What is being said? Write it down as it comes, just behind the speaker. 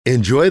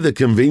Enjoy the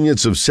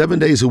convenience of 7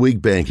 days a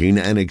week banking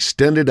and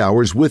extended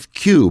hours with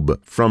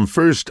Cube from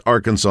First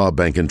Arkansas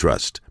Bank and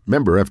Trust.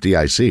 Member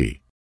FDIC.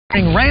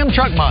 Ram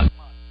Truck Month.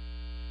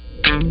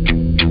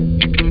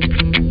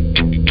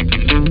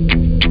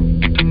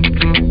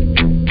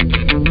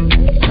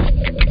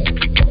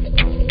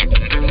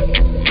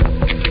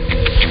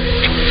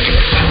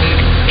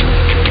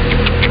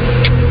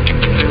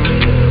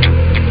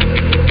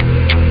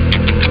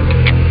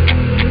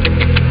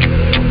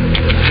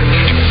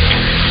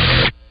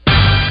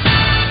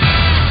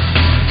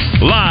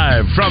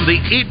 From the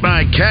Eat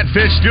My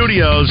Catfish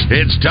studios,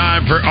 it's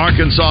time for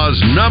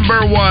Arkansas's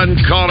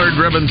 #1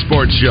 caller-driven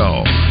sports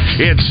show.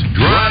 It's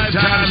Drive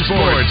Time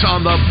Sports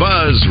on the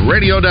Buzz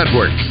Radio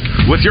Network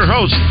with your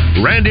hosts,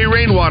 Randy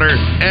Rainwater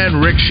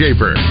and Rick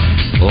Shaeffer.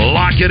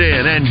 Lock it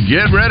in and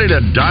get ready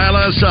to dial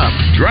us up.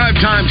 Drive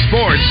Time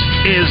Sports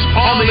is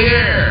on the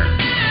air.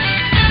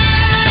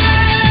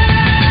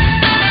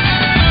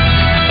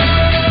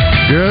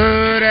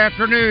 Good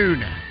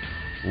afternoon.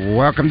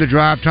 Welcome to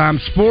Drive Time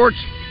Sports.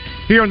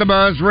 Here on the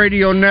Buzz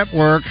Radio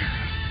Network,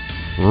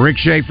 Rick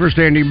Shaeffer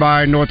standing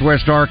by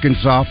Northwest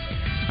Arkansas.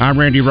 I'm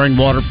Randy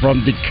Rainwater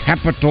from the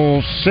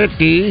capital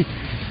city.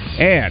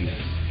 And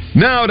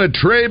now to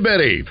Trey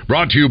Biddy,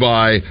 brought to you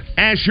by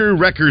Asher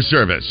Wrecker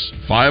Service,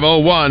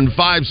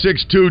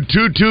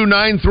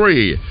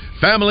 501-562-2293.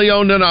 Family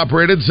owned and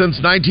operated since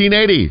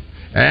 1980.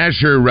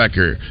 Asher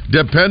Wrecker,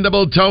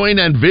 dependable towing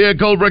and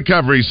vehicle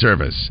recovery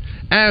service.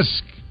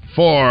 Ask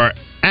for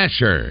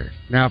Asher.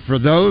 Now, for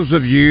those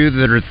of you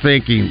that are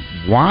thinking,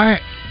 why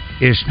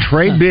is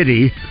Trey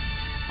Biddy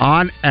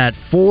on at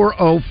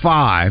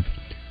 4:05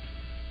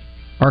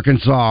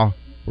 Arkansas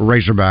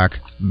Razorback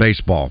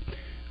baseball?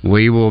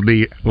 We will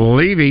be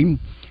leaving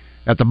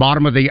at the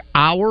bottom of the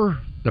hour.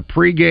 The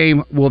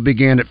pregame will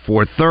begin at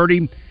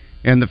 4:30,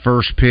 and the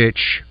first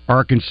pitch,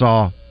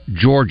 Arkansas,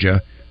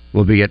 Georgia,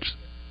 will be at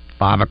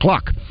 5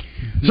 o'clock.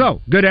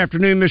 So, good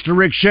afternoon, Mr.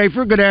 Rick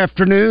Shaeffer. Good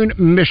afternoon,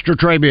 Mr.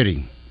 Trey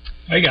Biddy.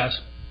 Hey, guys.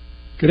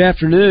 Good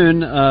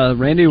afternoon.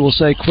 Randy will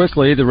say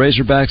quickly, the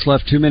Razorbacks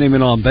left too many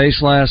men on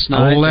base last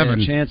night.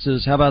 11.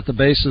 Chances, how about the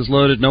bases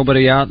loaded,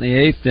 nobody out in the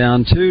eighth,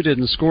 down 2,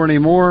 didn't score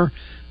anymore.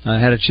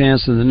 Had a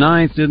chance in the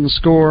ninth, didn't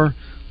score.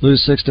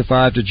 Lose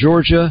 6-5 to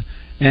Georgia.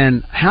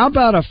 And how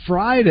about a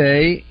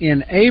Friday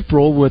in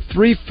April with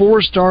 3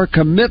 4-star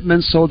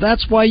commitments? So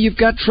that's why you've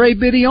got Trey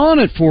Biddy on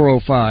at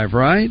 4:05,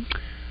 right?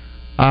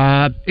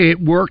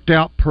 It worked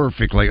out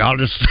perfectly. I'll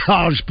just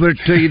put it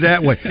to you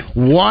that way.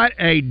 What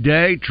a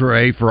day,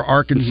 Trey, for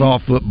Arkansas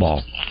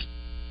football.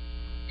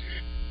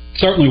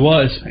 Certainly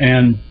was.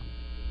 And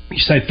you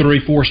say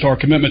 3 4-star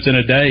commitments in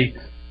a day.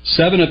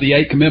 7 of the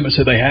 8 commitments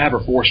that they have are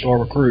 4-star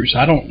recruits.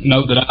 I don't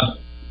know that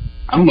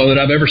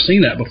I've ever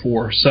seen that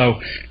before. So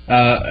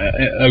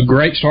a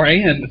great start.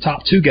 And the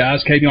top 2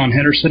 guys, Kavion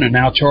Henderson and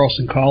now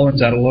Charleston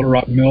Collins out of Little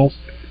Rock Mills,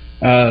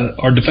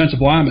 are defensive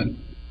linemen.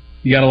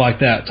 You got to like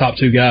that. Top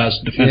 2 guys,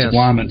 defensive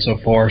linemen so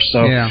far.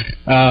 So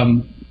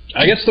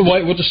I guess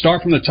we'll just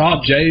start from the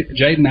top.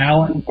 Jaden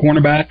Allen,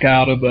 cornerback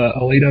out of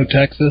Aledo,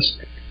 Texas.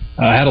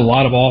 Had a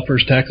lot of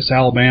offers, Texas,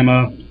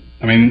 Alabama.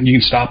 I mean, you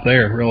can stop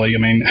there, really. I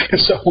mean,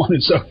 so on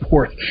and so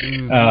forth.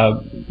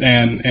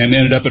 And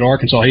ended up at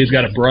Arkansas. He's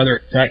got a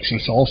brother at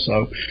Texas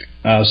also.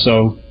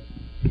 So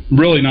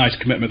really nice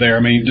commitment there.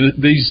 I mean,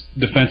 these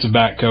defensive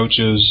back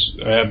coaches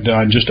have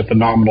done just a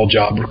phenomenal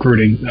job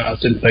recruiting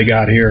since they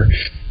got here.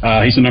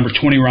 He's the number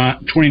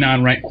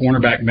 29 ranked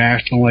cornerback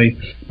nationally,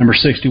 number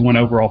 61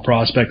 overall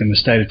prospect in the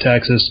state of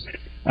Texas.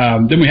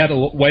 Then we had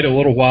to wait a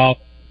little while.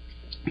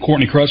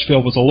 Courtney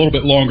Crutchfield was a little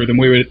bit longer than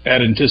we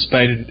had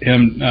anticipated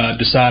him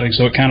deciding,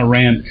 so it kind of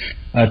ran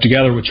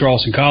together with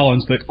Charleston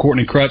Collins. But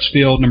Courtney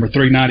Crutchfield, number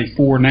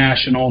 394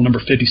 national,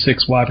 number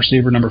 56 wide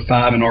receiver, number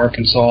 5 in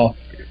Arkansas,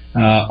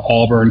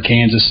 Auburn,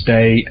 Kansas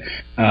State,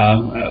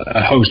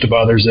 a host of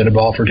others that have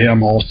offered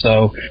him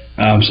also.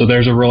 So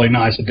there's a really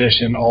nice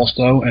addition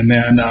also. And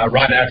then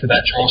right after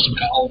that, Charleston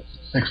Collins,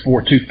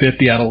 6'4",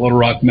 250 out of Little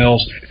Rock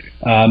Mills,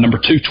 number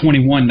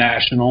 221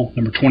 national,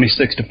 number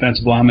 26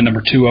 defensive lineman,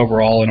 number 2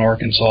 overall in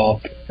Arkansas,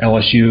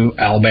 LSU,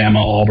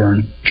 Alabama,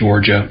 Auburn,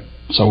 Georgia,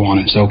 so on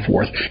and so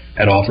forth,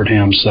 had offered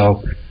him.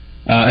 So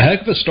a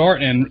heck of a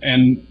start.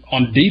 And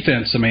on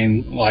defense, I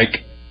mean,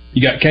 like,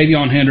 you got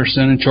Kavion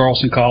Henderson and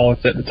Charleston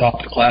Collins at the top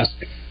of the class.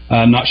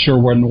 Not sure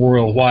where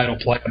Norwell White will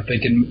play. I'm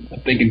thinking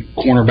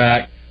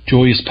cornerback.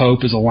 Julius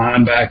Pope is a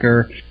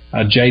linebacker.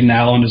 Jaden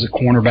Allen is a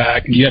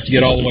cornerback. And you have to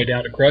get all the way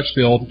down to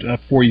Crutchfield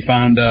before you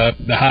find the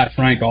Hyde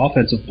Frank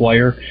offensive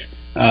player.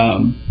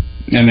 And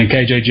then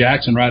KJ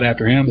Jackson right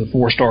after him, the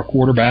 4-star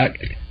quarterback.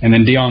 And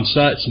then Deion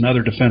Sutts,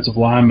 another defensive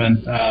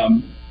lineman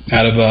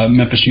out of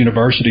Memphis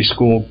University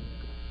School,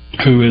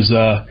 who is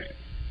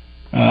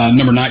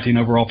number 19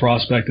 overall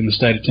prospect in the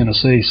state of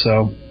Tennessee.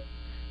 So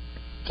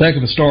it's a heck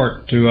of a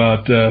start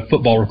to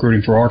football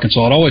recruiting for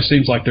Arkansas. It always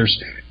seems like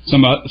there's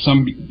some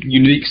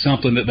unique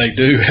something that they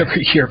do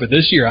every year, but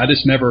this year I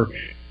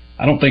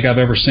don't think I've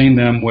ever seen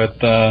them with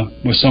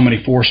so many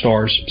 4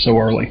 stars so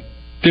early.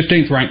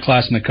 15th ranked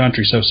class in the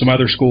country, so some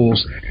other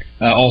schools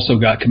also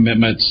got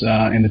commitments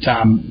in the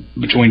time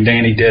between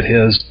Danny did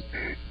his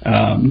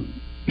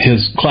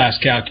class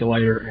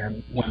calculator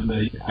and when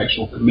the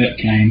actual commit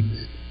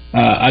came.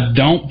 I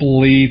don't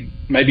believe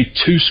maybe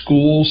 2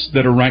 schools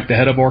that are ranked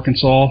ahead of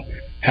Arkansas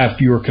have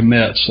fewer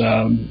commits.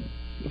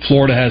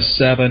 Florida has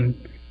 7,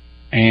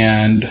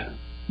 and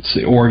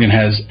Oregon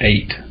has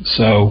 8.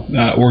 So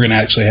Oregon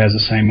actually has the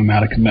same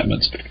amount of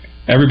commitments.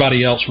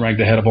 Everybody else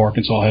ranked ahead of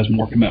Arkansas has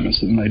more commitments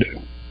than they do.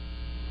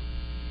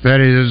 That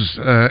is,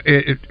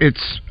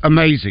 it's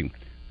amazing.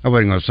 I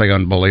wasn't going to say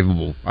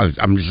unbelievable.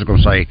 I'm just going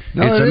to say it's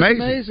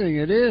amazing. It's amazing.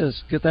 It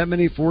is. Get that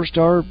many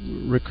 4-star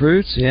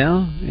recruits,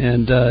 yeah.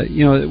 And,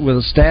 with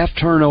a staff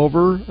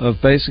turnover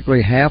of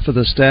basically half of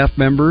the staff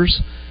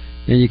members,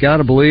 and you got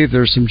to believe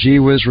there's some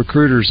gee-whiz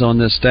recruiters on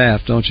this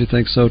staff. Don't you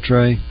think so,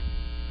 Trey?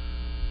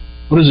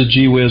 What is a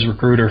gee-whiz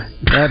recruiter?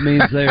 That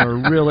means they are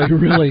really,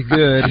 really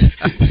good.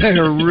 They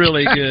are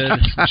really good.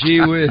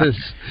 Gee-whiz.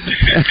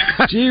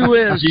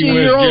 Gee-whiz. Gee,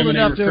 you're old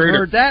enough to have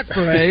heard that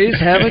phrase,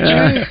 haven't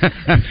you?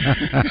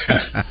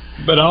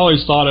 But I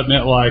always thought it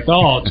meant like,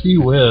 oh,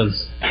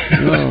 gee-whiz.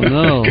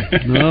 No.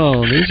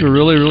 These are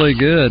really, really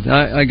good.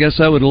 I guess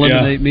that would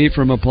eliminate me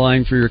from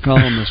applying for your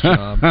columnist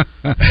job.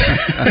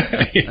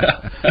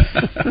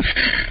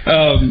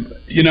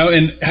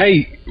 And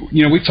hey,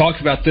 we've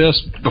talked about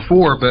this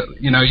before, but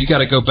you got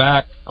to go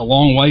back a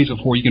long ways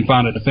before you can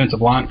find a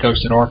defensive line coach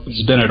that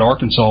has been at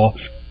Arkansas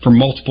for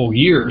multiple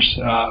years.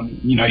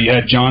 You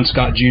had John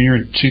Scott Jr.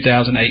 in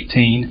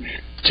 2018.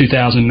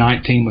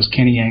 2019 was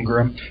Kenny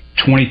Ingram.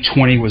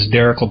 2020 was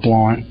Derek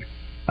LeBlanc.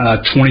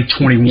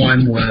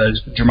 2021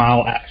 was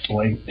Jamal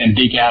Ashley, and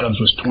Deke Adams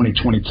was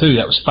 2022.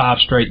 That was 5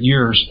 straight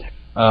years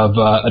of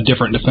a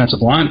different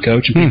defensive line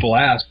coach. And people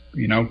ask,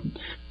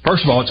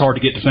 first of all, it's hard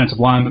to get defensive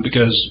linemen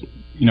because,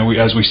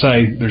 as we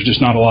say, there's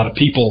just not a lot of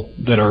people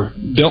that are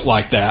built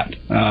like that.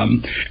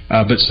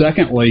 But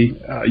secondly,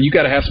 you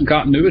got to have some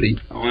continuity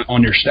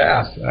on your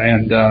staff,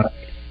 and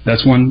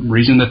that's one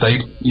reason that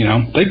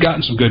they've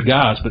gotten some good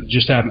guys, but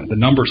the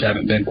numbers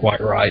haven't been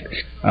quite right.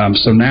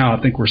 So now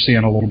I think we're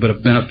seeing a little bit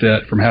of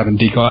benefit from having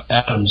Deke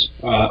Adams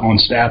on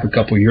staff a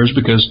couple of years,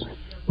 because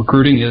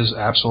recruiting is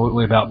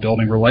absolutely about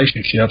building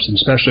relationships, and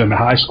especially in the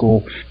high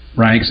school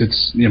ranks,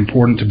 it's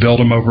important to build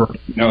them over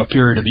a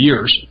period of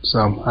years.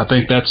 So I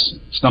think that's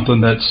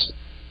something that's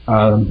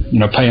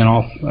paying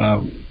off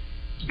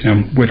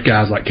with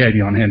guys like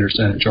Kavion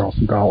Henderson and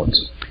Charleston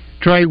Collins.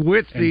 Trey,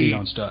 with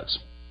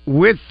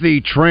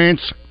the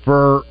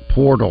transfer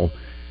portal,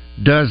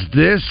 does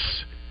this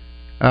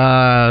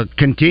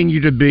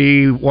continue to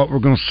be what we're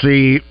going to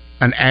see,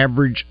 an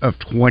average of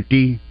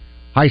 20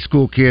 high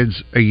school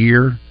kids a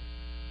year?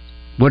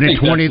 What did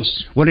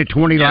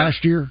 20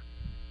 last year?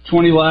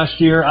 20 last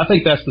year. I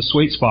think that's the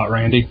sweet spot,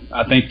 Randy.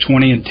 I think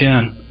 20 and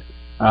 10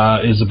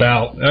 is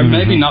about,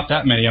 maybe not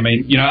that many. I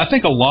mean, I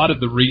think a lot of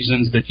the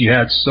reasons that you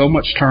had so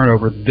much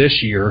turnover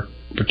this year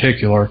in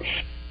particular,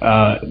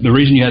 the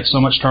reason you had so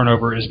much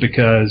turnover is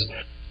because,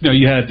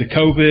 you had the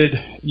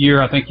COVID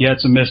year. I think you had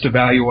some missed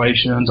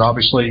evaluations.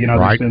 Obviously,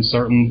 there's been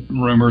certain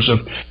rumors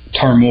of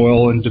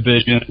turmoil and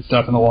division and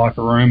stuff in the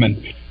locker room.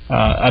 And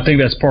I think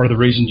that's part of the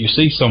reason you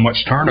see so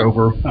much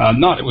turnover,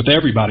 not with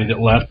everybody that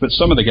left, but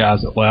some of the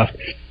guys that left.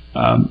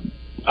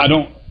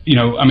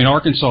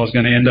 Arkansas is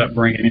going to end up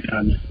bringing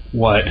in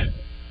what?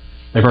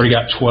 They've already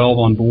got 12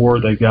 on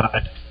board. They've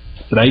got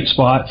 8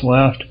 spots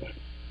left.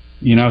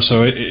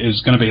 So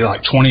it's going to be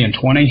like 20 and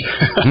 20.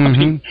 I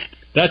mean,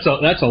 that's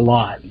a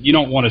lot. You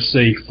don't want to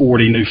see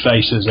 40 new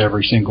faces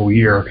every single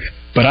year.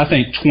 But I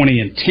think 20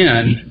 and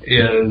 10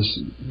 is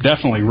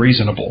definitely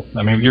reasonable.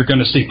 I mean, you're going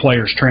to see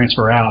players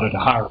transfer out at a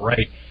higher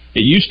rate.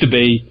 It used to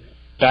be,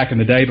 back in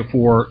the day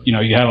before,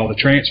 you had all the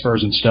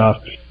transfers and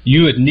stuff,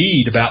 you would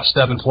need about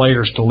 7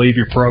 players to leave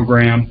your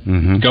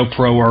program, go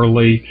pro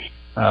early,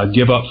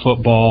 give up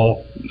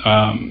football,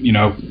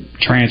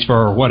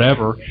 transfer or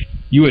whatever.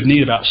 You would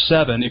need about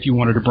 7 if you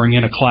wanted to bring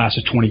in a class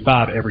of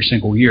 25 every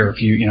single year.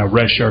 If you,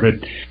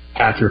 redshirted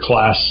half your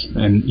class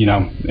and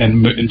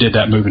did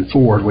that moving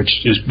forward,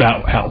 which is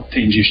about how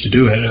teams used to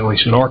do it, at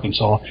least at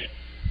Arkansas.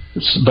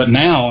 But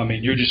now, I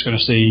mean, you're just going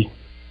to see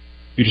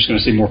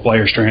more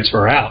players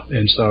transfer out.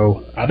 And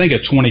so I think a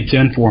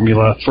 2010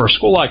 formula for a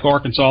school like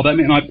Arkansas, that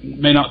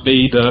may not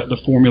be the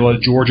formula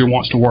Georgia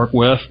wants to work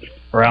with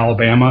or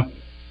Alabama.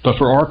 But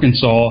for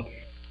Arkansas,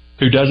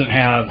 who doesn't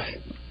have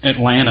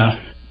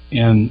Atlanta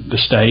in the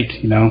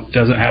state,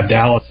 doesn't have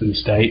Dallas in the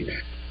state,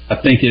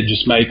 I think it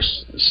just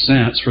makes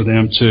sense for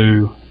them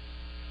to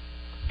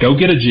go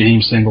get a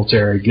Jaheim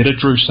Singletary, get a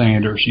Drew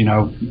Sanders,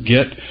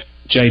 get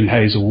Jaden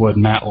Hazelwood,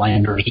 Matt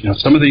Landers.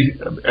 Some of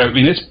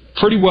it's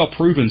pretty well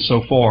proven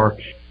so far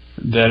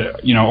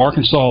that,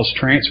 Arkansas's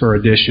transfer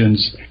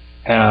additions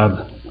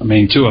have,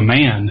 to a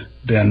man,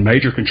 been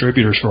major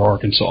contributors for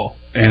Arkansas.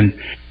 And,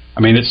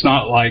 it's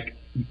not like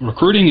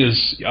recruiting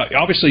is,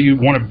 obviously you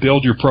want to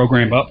build your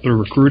program up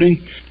through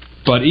recruiting,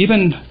 but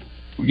even,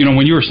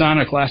 when you were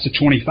signing a class of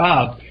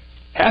 25,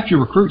 half your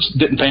recruits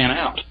didn't pan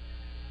out.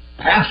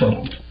 Half of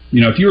them.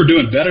 if you were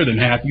doing better than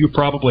half, you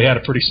probably had a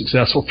pretty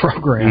successful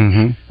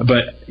program.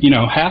 But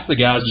half the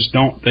guys just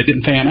they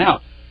didn't pan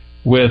out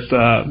with.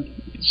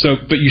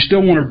 But you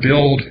still want to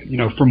build,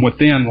 from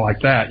within like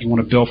that. You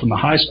want to build from the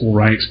high school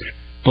ranks,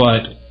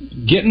 but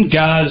getting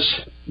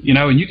guys,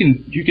 and you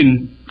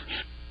can.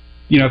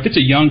 If it's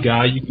a young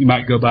guy, you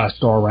might go by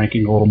star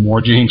ranking a little more.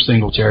 James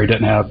Singletary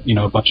doesn't have,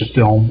 a bunch of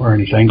film or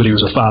anything, but he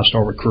was a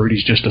 5-star recruit.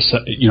 He's just a,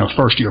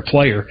 first-year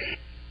player.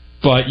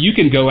 But you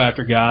can go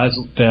after guys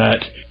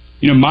that,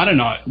 might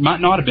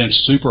not have been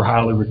super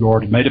highly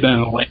regarded, may have been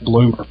a late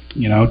bloomer.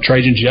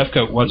 Trajan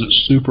Jeffcoat wasn't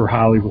super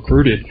highly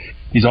recruited.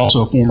 He's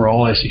also a former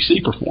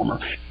All-SEC performer.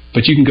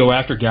 But you can go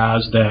after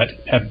guys that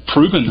have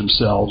proven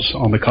themselves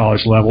on the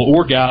college level,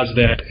 or guys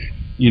that,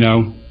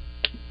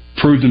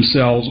 prove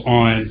themselves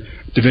on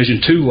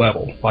Division II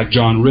level, like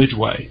John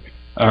Ridgway,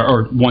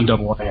 or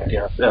 1AA, I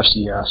guess,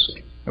 FCS,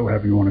 or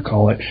whatever you want to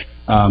call it.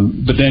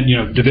 But then,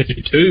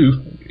 Division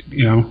II,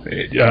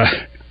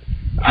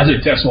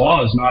 Isaac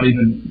Tesla is not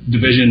even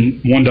Division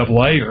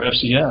 1AA or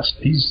FCS.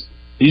 He's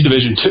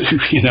Division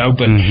II,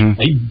 but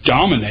he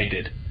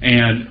dominated,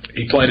 and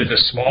he played at a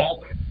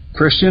small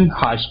Christian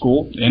high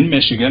school in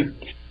Michigan,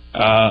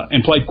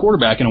 and played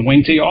quarterback in a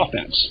wing T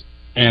offense.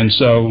 And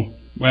so,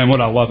 man, what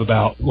I love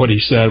about what he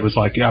said was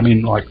I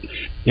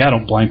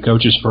don't blame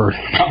coaches for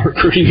not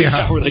recruiting.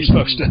 How are they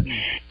supposed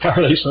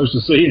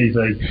to see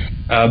anything?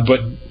 But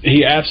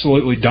he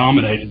absolutely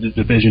dominated the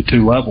Division II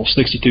level.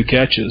 62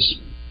 catches,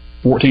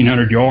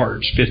 1,400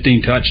 yards,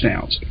 15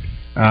 touchdowns.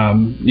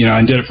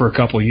 And did it for a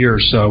couple of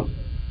years. So,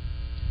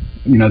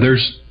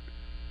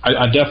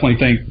 I definitely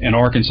think in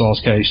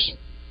Arkansas's case,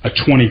 a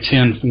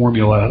 2010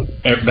 formula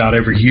about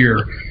every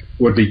year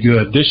would be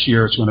good. This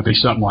year it's going to be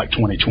something like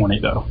 2020,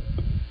 though.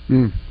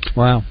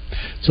 Wow.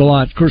 It's a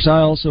lot. Of course, I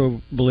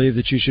also believe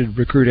that you should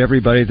recruit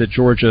everybody that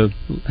Georgia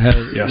has.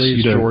 Yes,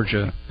 leaves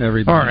Georgia.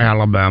 Everybody. Or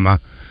Alabama.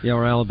 Yeah,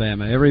 or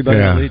Alabama.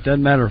 Everybody. It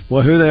doesn't matter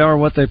who they are,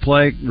 what they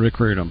play,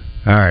 recruit them.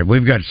 All right,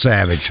 we've got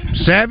Savage.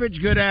 Savage,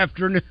 good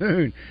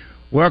afternoon.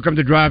 Welcome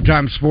to Drive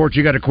Time Sports.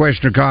 You got a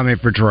question or comment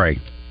for Trey?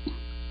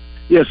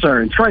 Yes,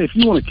 sir. And Trey, if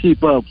you want to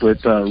keep up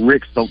with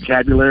Rick's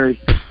vocabulary,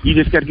 you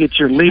just got to get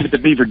your Leave It to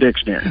Beaver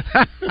dictionary,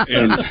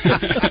 and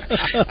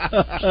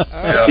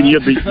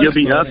you'll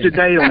be up to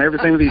date on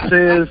everything that he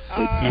says.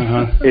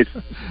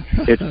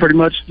 It's pretty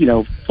much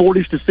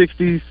 40s to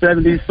 60s,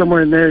 70s,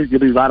 somewhere in there. You'll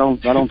be right on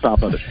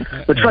top of it.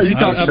 But Trey, you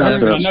talked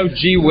about I know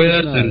Gee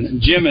Whiz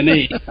and Jim and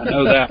E. I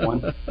know that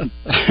one.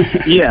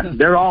 Yeah,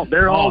 they're all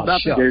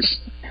about the.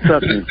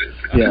 Trust me.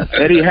 Yeah,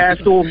 Eddie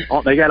Haskell.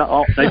 They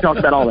talked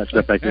about all that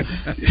stuff back then.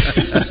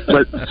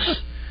 But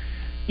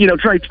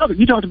Trey,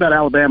 you talked about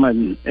Alabama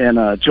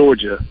and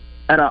Georgia.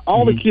 Out of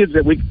all the kids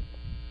that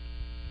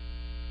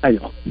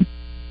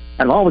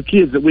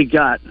we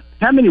got,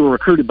 how many were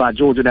recruited by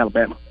Georgia and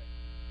Alabama?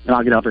 And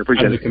I'll get out there.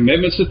 Appreciate it. The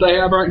commitments that they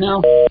have right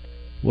now.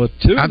 Well,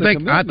 two. I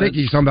think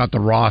he's talking about the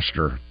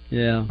roster.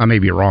 Yeah, I may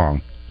be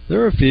wrong.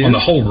 There are a few on the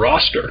whole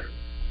roster.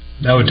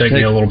 That would take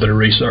me a little bit of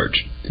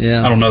research.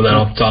 Yeah, I don't know that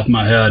off the top of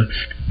my head.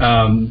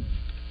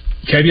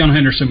 Kavion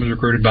Henderson was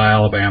recruited by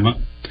Alabama.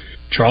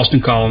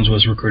 Charleston Collins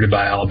was recruited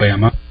by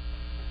Alabama.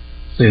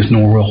 I see as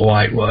Norwell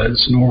White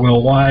was.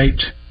 Norwell White.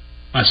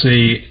 I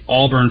see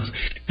Auburn.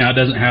 Now, it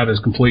doesn't have his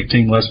complete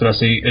team list, but I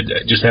see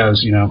it just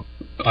has,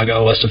 I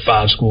got a list of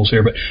 5 schools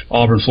here, but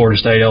Auburn, Florida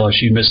State,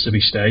 LSU, Mississippi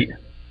State.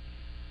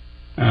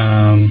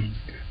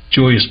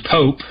 Julius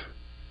Pope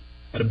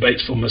out of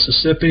Batesville,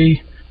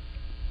 Mississippi.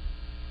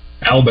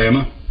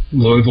 Alabama,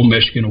 Louisville,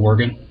 Michigan,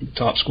 Oregon, the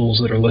top schools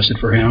that are listed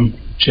for him.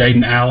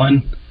 Jaden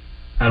Allen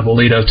out of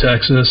Aledo,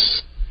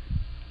 Texas,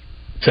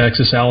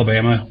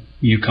 Alabama,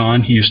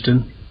 UConn,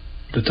 Houston,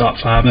 the top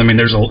 5. I mean,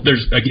 there's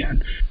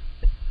again,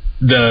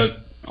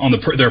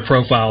 their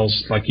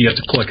profiles, like you have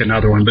to click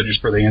another one, but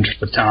just for the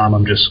interest of time,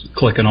 I'm just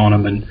clicking on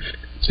them and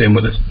seeing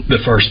what the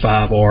first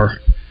 5 are.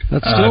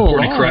 That's still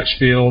Courtney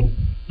Crutchfield,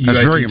 that's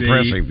UAPB, very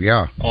impressive.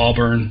 Yeah,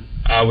 Auburn,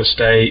 Iowa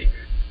State,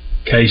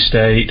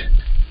 K-State.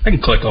 I can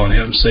click on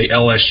him and see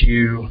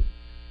LSU,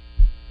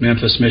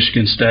 Memphis,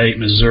 Michigan State,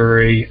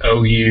 Missouri,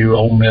 OU,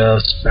 Ole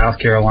Miss, South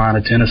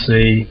Carolina,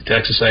 Tennessee,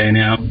 Texas A&M.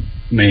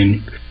 I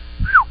mean,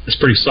 it's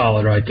pretty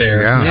solid right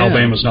there. Yeah.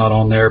 Alabama's not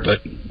on there, but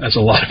that's a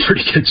lot of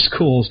pretty good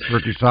schools.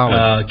 Pretty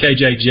solid.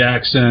 KJ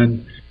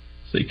Jackson.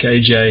 See,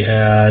 KJ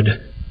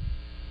had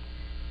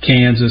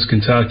Kansas,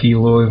 Kentucky,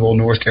 Louisville,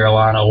 North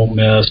Carolina, Ole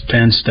Miss,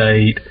 Penn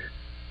State,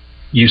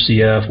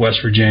 UCF,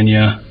 West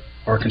Virginia,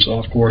 Arkansas,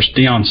 of course.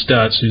 Deion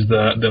Stutz, who's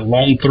the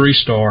lone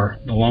 3-star,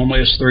 the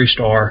loneliest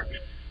 3-star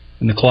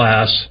in the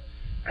class,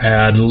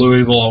 had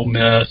Louisville, Ole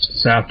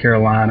Miss, South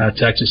Carolina,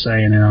 Texas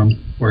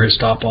A&M were his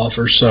top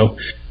offers. So,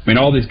 I mean,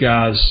 all these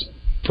guys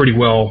pretty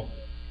well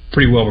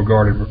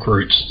regarded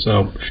recruits.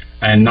 So,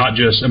 and not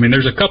just, I mean,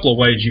 there's a couple of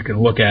ways you can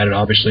look at it.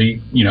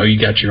 Obviously, you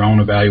got your own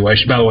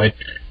evaluation. By the way,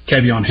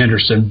 Kavion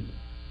Henderson,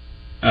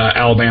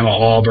 Alabama,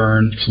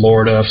 Auburn,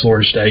 Florida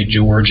State,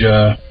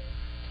 Georgia,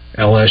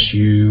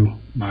 LSU,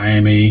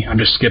 Miami. I'm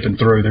just skipping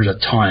through. There's a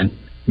ton.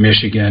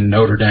 Michigan,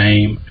 Notre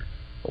Dame,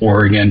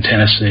 Oregon,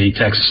 Tennessee,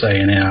 Texas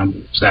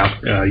A&M,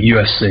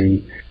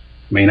 USC.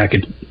 I mean, I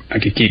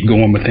could keep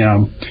going with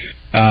him.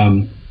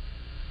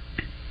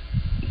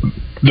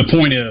 The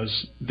point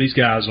is, these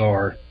guys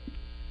are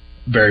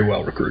very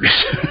well recruited.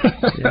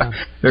 Yeah.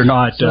 They're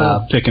not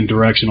picking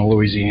directional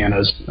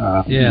Louisianas,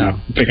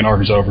 picking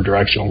Arkansas over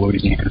directional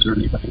Louisianas or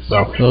anything.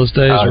 So those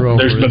days are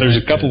over. There's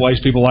a couple ways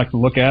people like to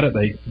look at it.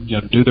 They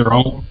do their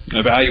own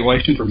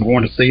evaluation from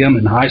going to see them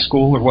in high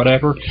school or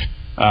whatever.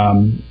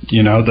 Some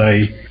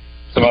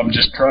of them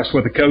just trust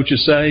what the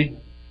coaches say.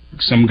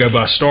 Some go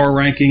by star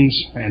rankings,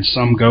 and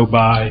some go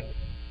by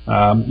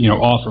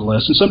offer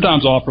lists. And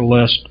sometimes offer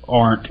lists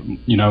aren't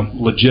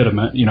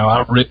legitimate.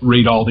 I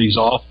read all these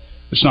off.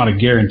 It's not a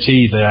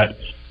guarantee that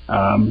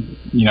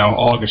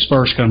August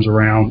 1st comes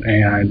around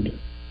and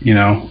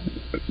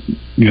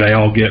they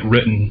all get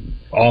written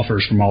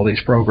offers from all these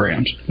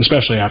programs,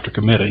 especially after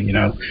committing.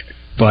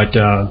 But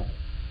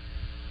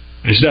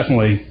it's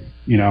definitely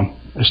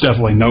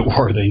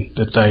noteworthy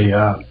that they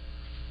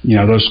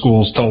those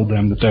schools told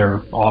them that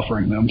they're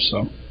offering them.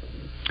 So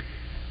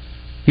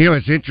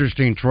it's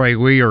interesting, Trey.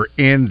 We are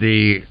in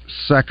the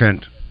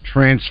second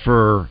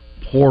transfer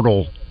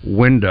portal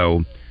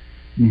window.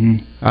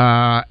 Mm-hmm.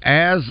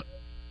 As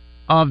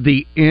of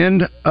the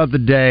end of the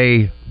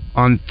day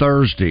on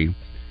Thursday,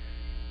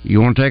 you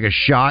want to take a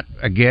shot,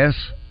 a guess,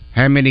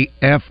 how many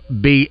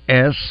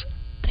FBS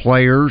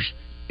players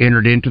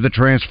entered into the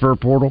transfer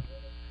portal?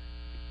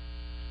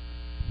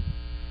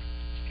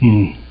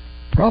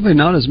 Probably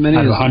not as many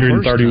as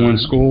 131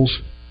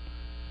 schools.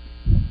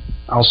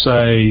 I'll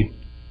say,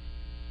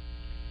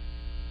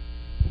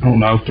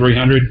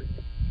 300.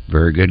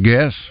 Very good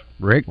guess,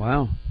 Rick.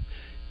 Wow.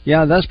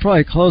 Yeah, that's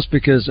probably close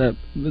because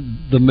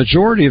the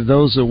majority of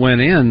those that went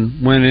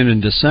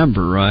in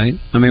December, right?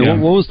 I mean,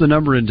 what was the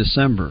number in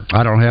December?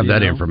 I don't have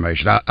that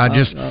information.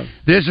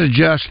 This is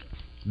just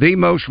the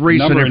most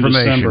recent number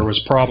information. In December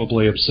was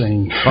probably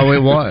obscene. Oh,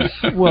 it was.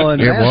 Well, in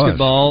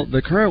basketball,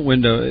 the current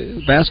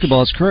window,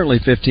 basketball is currently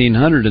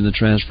 1,500 in the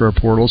transfer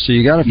portal, so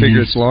you got to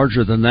figure it's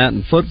larger than that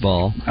in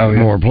football. Oh, yeah.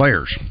 More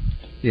players.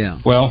 Yeah.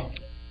 Well,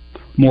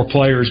 more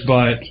players,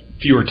 but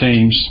fewer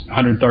teams,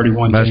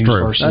 131 That's teams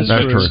true. versus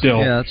That's true. Still.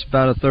 Yeah, it's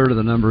about a third of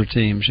the number of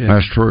teams. Yeah.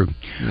 That's true.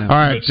 Yeah. All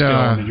right.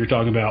 Still, you're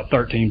talking about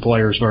 13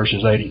 players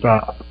versus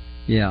 85.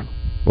 Yeah.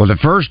 Well, the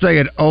first day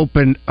it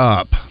opened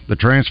up, the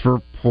transfer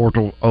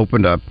portal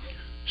opened up,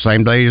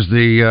 same day as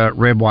the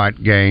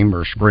red-white game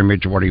or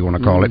scrimmage, or what do you want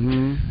to call it.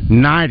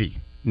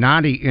 90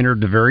 entered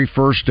the very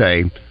first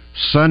day.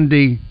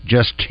 Sunday,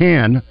 just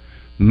 10.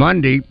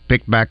 Monday,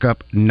 picked back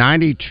up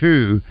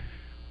 92.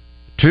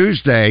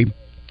 Tuesday,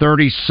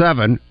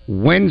 37,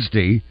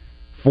 Wednesday,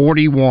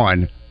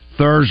 41,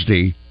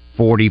 Thursday,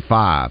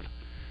 45.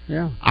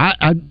 Yeah.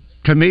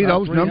 To me,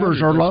 those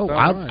numbers are low.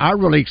 I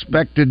really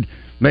expected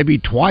maybe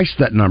twice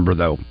that number,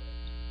 though.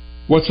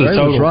 What's the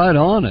total? Was right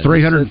on it.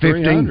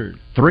 315.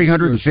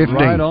 315.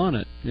 Right on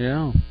it.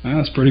 Yeah.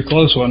 That's pretty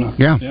close, wasn't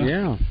it?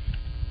 Yeah.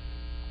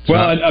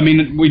 Well, I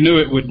mean, we knew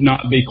it would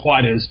not be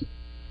quite as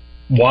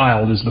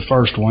wild as the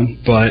first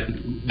one, but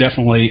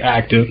definitely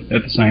active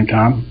at the same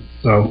time.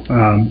 So,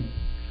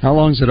 how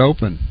long is it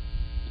open?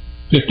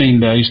 15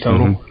 days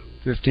total.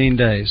 Mm-hmm. 15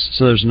 days.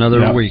 So there's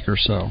another week or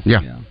so.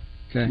 Yeah.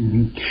 Okay.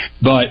 Mm-hmm.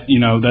 But,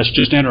 that's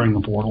just entering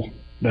the portal.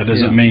 That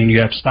doesn't mean you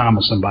have to sign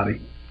with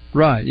somebody.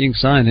 Right. You can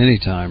sign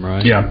anytime,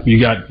 right? Yeah. You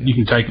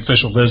can take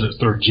official visits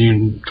through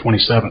June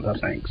 27th, I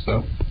think.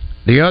 So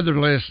the other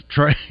list,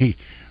 Trey,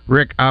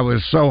 Rick, I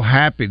was so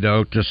happy,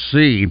 though, to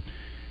see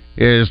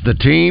is the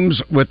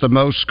teams with the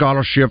most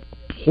scholarship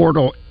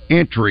portal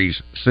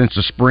entries since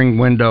the spring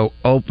window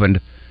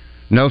opened.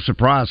 No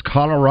surprise,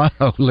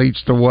 Colorado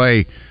leads the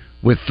way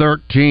with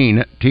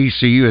 13.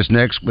 TCU is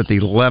next with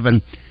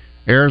 11.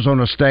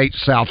 Arizona State,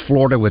 South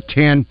Florida with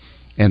 10.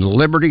 And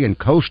Liberty and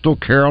Coastal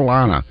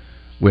Carolina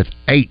with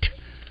 8.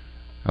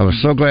 I was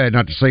so glad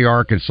not to see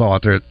Arkansas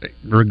out there.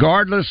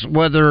 Regardless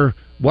what the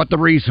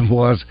reason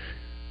was,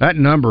 that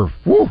number,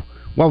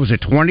 what was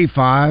it,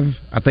 25?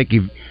 I think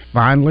it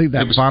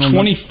was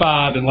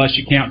 25 unless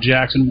you count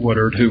Jackson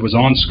Woodard, who was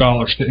on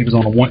scholarship.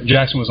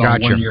 Jackson was on a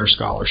 1-year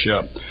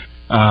scholarship.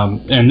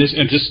 And this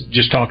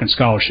just talking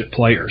scholarship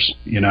players,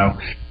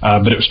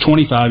 but it was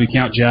 25. You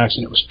count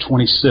Jackson, it was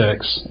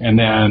 26. And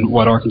then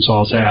what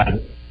Arkansas has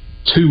had,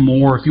 2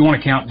 more. If you want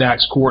to count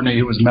Dax Courtney,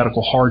 who was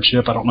medical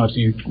hardship, I don't know if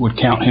you would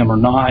count him or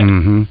not.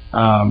 Mm-hmm.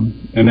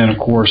 And then, of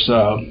course,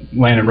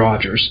 Landon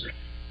Rogers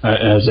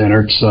has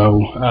entered.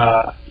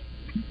 So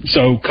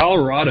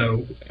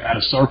Colorado had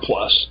a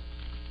surplus,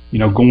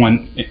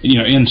 going,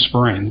 in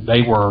spring.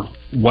 They were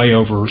way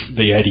over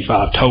the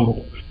 85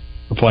 total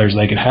for players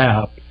they could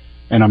have.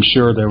 And I'm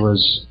sure there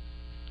was,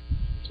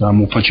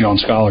 we'll put you on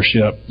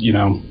scholarship,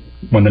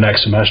 when the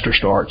next semester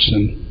starts.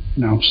 And,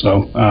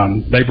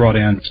 they brought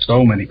in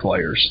so many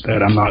players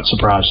that I'm not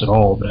surprised at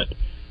all that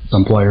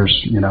some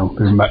players, who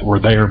were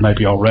there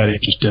maybe already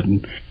just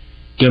didn't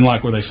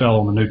like where they fell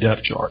on the new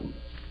depth chart.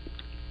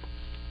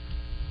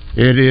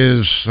 It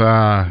is,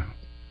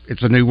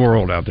 it's a new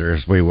world out there,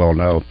 as we well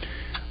know.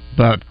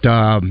 But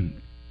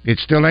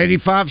it's still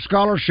 85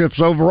 scholarships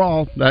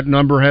overall. That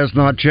number has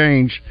not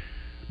changed.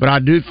 But I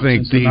do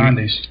think the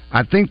 90s.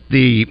 I think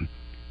the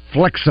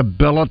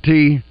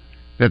flexibility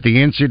that the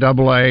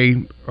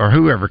NCAA or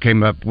whoever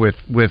came up with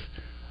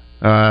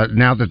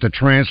now that the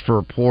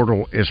transfer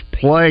portal is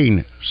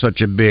playing such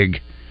a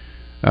big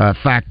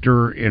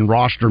factor in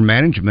roster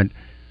management,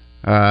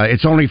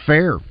 it's only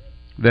fair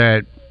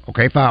that,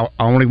 okay, if I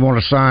only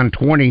want to sign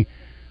 20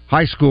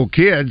 high school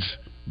kids,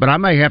 but I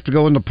may have to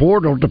go in the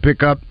portal to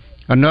pick up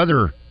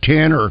another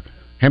 10 or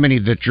how many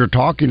that you're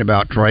talking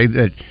about, Trey,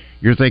 that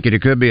you're thinking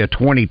it could be a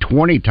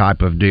 2020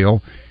 type of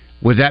deal.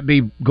 Would that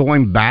be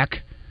going back,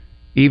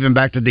 even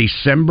back to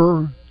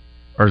December?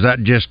 Or is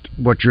that just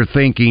what you're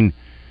thinking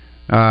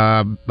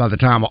by the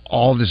time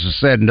all this is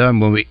said and done,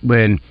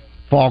 when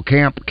fall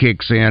camp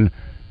kicks in,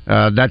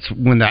 that's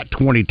when that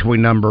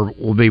 2020 number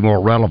will be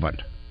more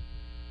relevant?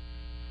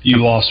 You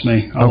lost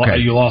me. Okay.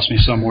 You lost me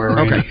somewhere.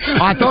 Randy. Okay.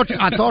 I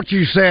thought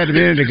you said a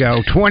minute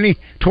ago 20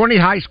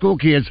 high school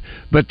kids,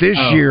 but this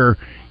year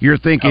you're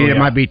thinking it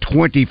might be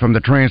 20 from the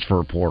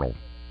transfer portal.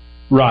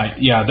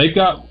 Right. Yeah, they've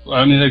got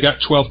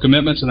 12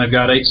 commitments and they've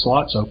got 8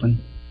 slots open.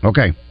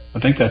 Okay. I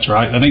think that's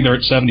right. I think they're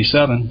at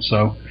 77,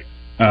 so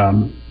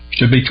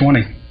should be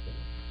 20.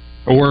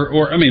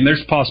 Or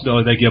there's a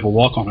possibility they give a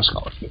walk-on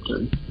scholarship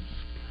too.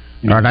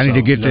 All right, I need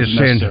to get this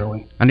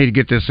in. I need to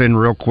get this in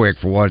real quick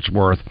for what it's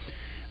worth.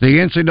 The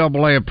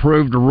NCAA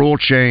approved a rule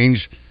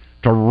change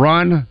to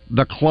run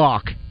the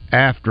clock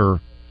after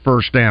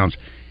first downs.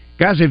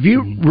 Guys, if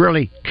you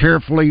really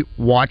carefully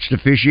watched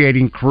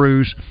officiating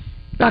crews,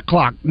 that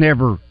clock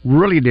never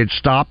really did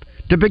stop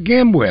to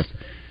begin with.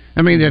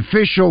 I mean, the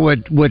official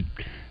would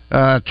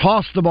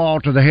toss the ball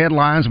to the head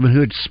linesman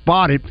who had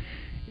spotted,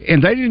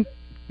 and they didn't,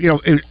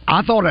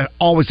 I thought it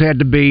always had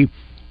to be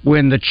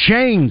when the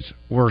chains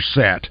were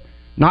set,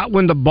 not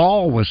when the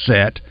ball was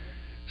set.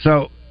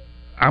 So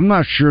I'm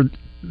not sure.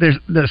 There's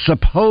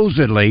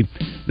supposedly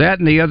that,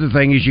 and the other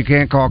thing is you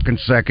can't call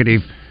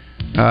consecutive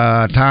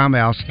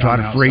timeouts to try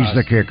to freeze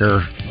the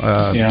kicker.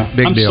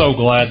 Big I'm deal. so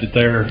glad that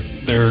they're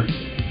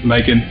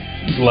making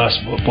less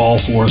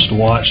football for us to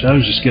watch. I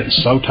was just getting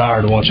so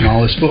tired of watching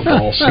all this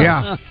football. So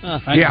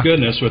thank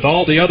goodness, with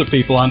all the other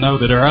people I know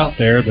that are out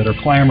there that are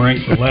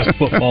clamoring for less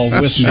football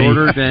with me.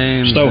 Shorter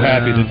games. So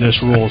happy that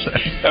this rules.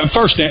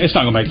 First, it's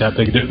not going to make that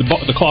big a difference.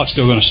 The clock's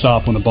still going to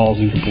stop when the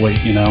ball's incomplete,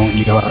 and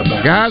you go out of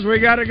bounds. Guys,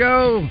 we got to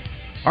go.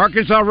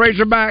 Arkansas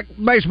Razorback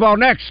baseball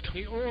next.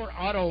 The Orr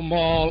Auto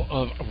Mall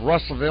of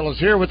Russellville is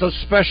here with a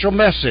special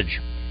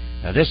message.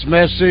 Now, this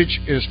message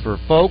is for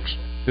folks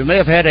who may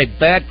have had a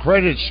bad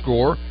credit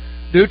score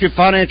due to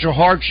financial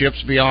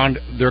hardships beyond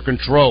their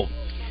control.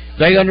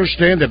 They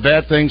understand that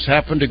bad things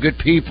happen to good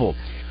people.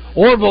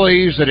 Orr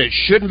believes that it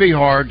shouldn't be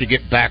hard to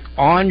get back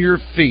on your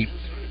feet,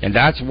 and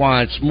that's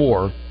why it's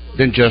more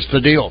than just a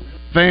deal.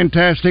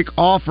 Fantastic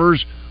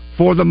offers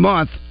for the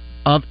month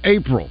of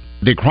April.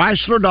 The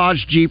Chrysler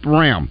Dodge Jeep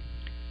Ram,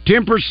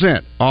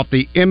 10% off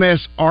the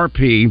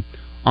MSRP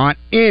on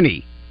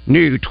any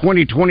new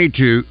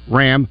 2022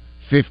 Ram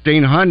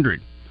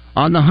 1500.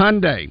 On the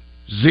Hyundai,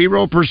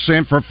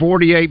 0% for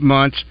 48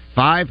 months,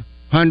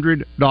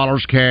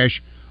 $500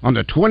 cash on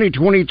the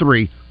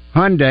 2023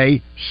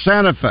 Hyundai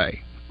Santa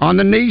Fe. On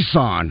the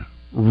Nissan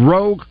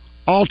Rogue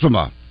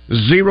Altima,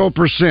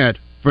 0%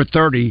 for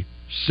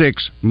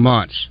 36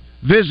 months.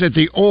 Visit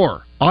the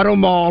Orr Auto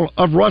Mall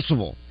of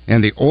Russellville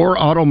and the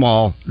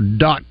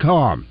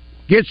OrrAutomall.com.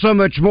 Get so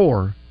much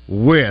more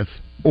with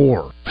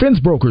Orr. Fence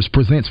Brokers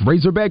presents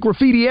Razorback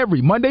Graffiti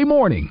every Monday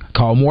morning.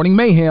 Call Morning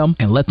Mayhem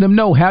and let them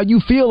know how you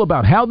feel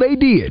about how they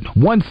did.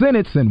 One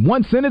sentence and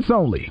one sentence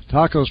only.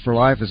 Tacos for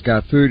Life has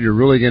got food you're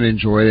really going to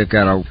enjoy. They've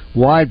got a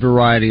wide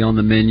variety on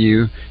the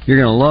menu. You're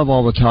going to love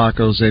all the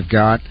tacos they've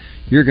got.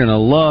 You're going to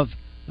love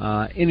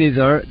any of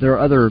their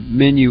other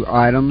menu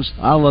items.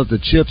 I love the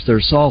chips. Their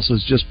salsa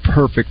is just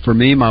perfect for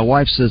me. My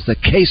wife says the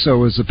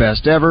queso is the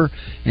best ever.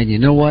 And you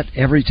know what?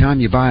 Every time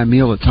you buy a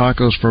meal at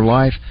Tacos for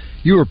Life,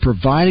 you are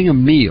providing a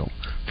meal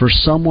for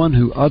someone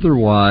who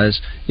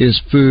otherwise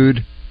is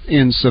food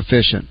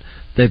insufficient.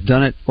 They've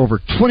done it. Over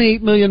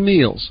 28 million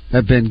meals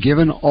have been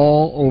given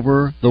all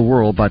over the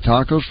world by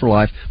Tacos for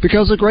Life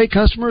because of great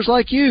customers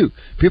like you,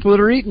 people that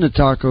are eating at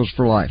Tacos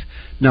for Life.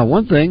 Now,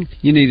 one thing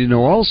you need to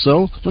know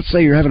also, let's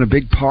say you're having a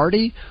big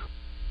party,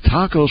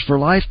 Tacos for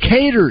Life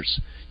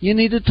caters. You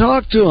need to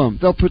talk to them.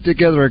 They'll put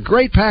together a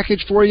great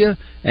package for you,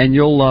 and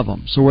you'll love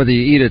them. So whether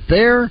you eat it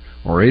there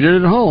or eat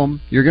it at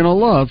home, you're going to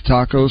love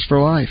Tacos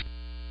for Life.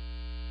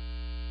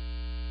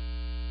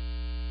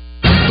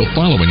 The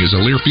following is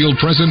a Learfield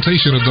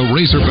presentation of the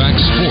Razorback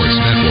Sports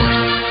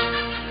Network.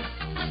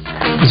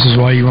 This is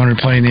why you want to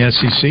play in the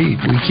SEC.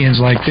 Weekends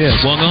like this.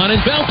 Swung on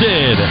and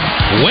belted.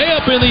 Way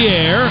up in the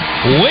air,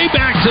 way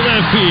back to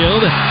left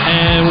field,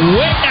 and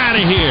way out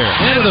of here.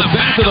 Into the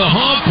back of the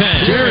hog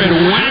pen. Jared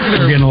Wagner.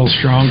 We're getting a little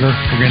stronger.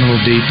 We're getting a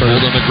little deeper.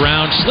 Hold on the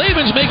ground.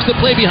 Slavens makes the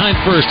play behind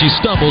first. He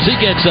stumbles. He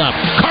gets up.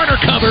 Carter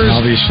covers.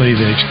 Obviously,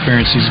 the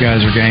experience these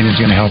guys are gaining is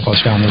going to help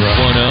us down the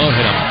road. 1-0.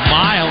 Hit a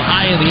mile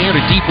high in the air to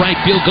deep right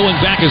field. Going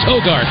back is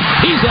Hogarth.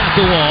 He's at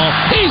the wall.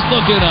 He's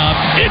looking up.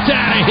 It's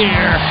out of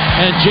here.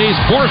 And Jace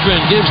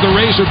Borfin gives the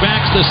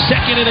Razorbacks the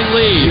second inning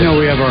lead. You know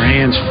we have our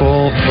hands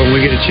full. When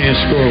we get a chance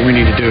to score, we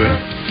need to do it.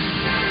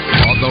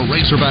 On the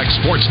Razorback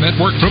Sports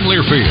Network from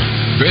Learfield,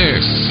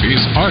 this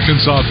is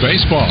Arkansas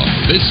Baseball.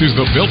 This is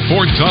the Built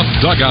Ford Tough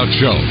Dugout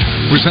Show,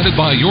 presented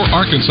by your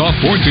Arkansas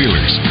Ford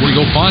dealers, where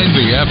you'll find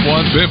the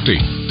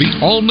F-150, the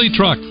only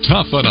truck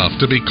tough enough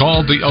to be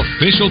called the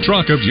official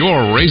truck of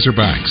your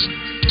Razorbacks.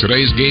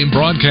 Today's game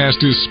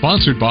broadcast is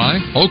sponsored by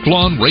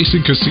Oaklawn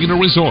Racing Casino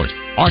Resort,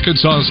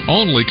 Arkansas's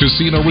only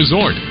casino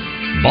resort.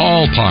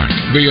 Ballpark,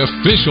 the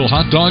official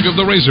hot dog of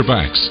the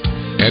Razorbacks.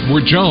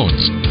 Edward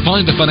Jones.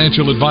 Find a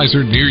financial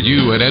advisor near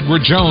you at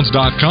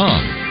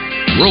edwardjones.com.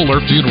 Roller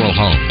Funeral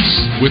Homes.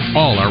 With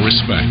all our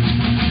respect.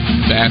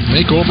 That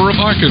Makeover of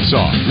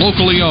Arkansas.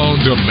 Locally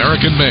owned,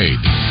 American made.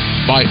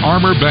 By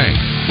Armor Bank.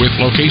 With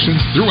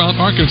locations throughout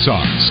Arkansas.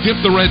 Skip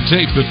the red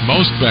tape that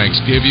most banks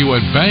give you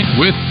and bank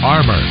with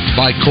Armor.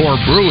 By Core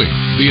Brewing.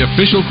 The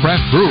official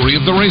craft brewery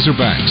of the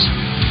Razorbacks.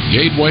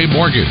 Gateway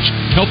Mortgage.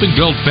 Helping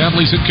build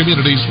families and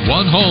communities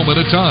one home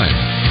at a time.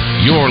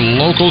 Your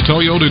local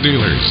Toyota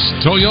dealers.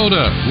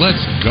 Toyota,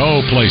 let's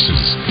go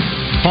places.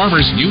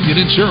 Farmers Union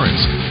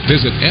Insurance.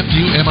 Visit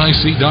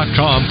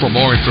FUMIC.com for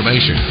more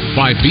information.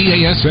 By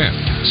BASF.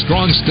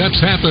 Strong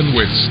steps happen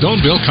with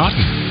Stoneville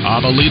Cotton.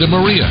 Amelita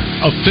Maria.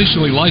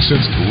 Officially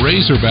licensed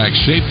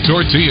Razorback-shaped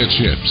tortilla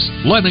chips.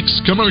 Lennox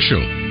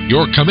Commercial.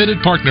 Your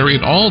committed partner in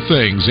all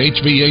things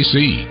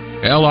HVAC.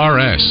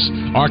 LRS.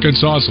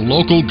 Arkansas's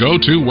local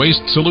go-to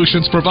waste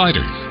solutions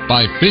provider.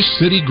 By Fish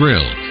City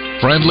Grill.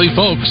 Friendly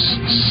folks,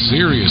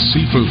 serious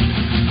seafood.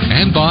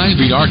 And by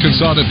the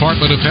Arkansas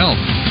Department of Health.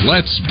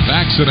 Let's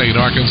vaccinate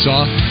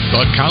Arkansas.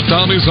 The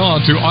countdown is on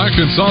to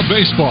Arkansas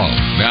baseball.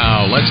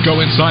 Now, let's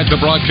go inside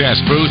the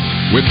broadcast booth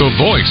with the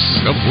voice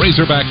of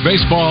Razorback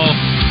baseball,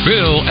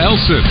 Phil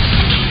Elson.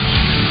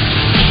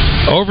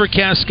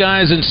 Overcast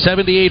skies and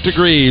 78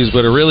 degrees,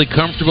 but a really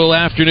comfortable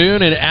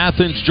afternoon in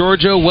Athens,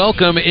 Georgia.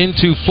 Welcome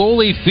into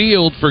Foley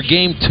Field for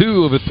Game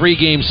 2 of a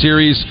 3-game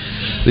series.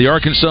 The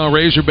Arkansas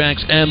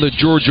Razorbacks and the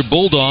Georgia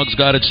Bulldogs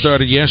got it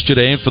started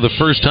yesterday, and for the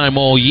first time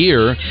all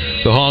year,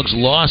 the Hogs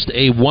lost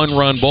a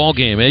one-run ball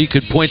game. You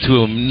could point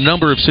to a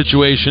number of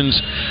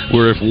situations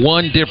where if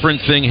one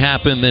different thing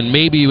happened, then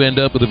maybe you end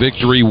up with a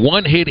victory.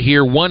 One hit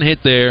here, one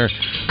hit there,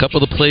 a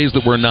couple of the plays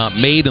that were not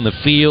made in the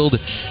field,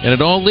 and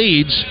it all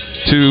leads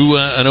to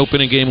an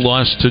opening game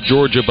loss to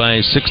Georgia by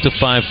a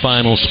 6-5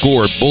 final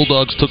score.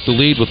 Bulldogs took the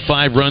lead with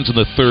 5 runs in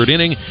the third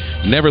inning,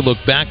 never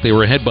looked back. They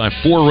were ahead by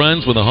 4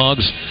 runs when the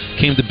Hogs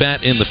came to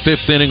bat in the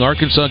 5th inning.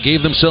 Arkansas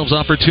gave themselves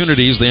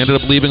opportunities. They ended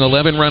up leaving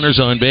 11 runners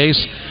on base.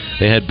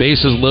 They had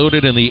bases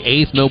loaded in the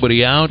 8th,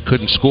 nobody out,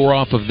 couldn't score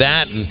off of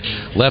that, and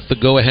left the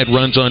go-ahead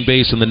runs on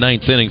base in the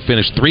 9th inning,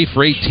 finished 3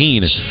 for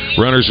 18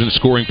 runners in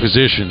scoring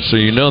position. So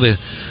you know the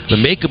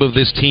makeup of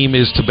this team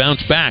is to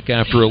bounce back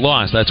after a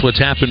loss. That's what's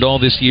happened all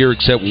this year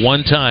except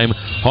one time.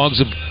 Hogs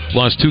have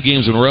lost 2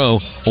 games in a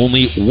row,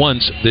 only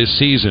once this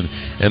season.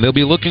 And they'll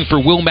be looking for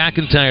Will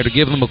McIntyre to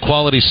give them a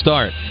quality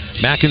start.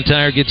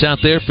 McIntyre gets out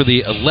there for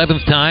the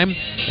 11th time,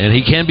 and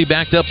he can be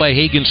backed up by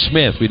Hagen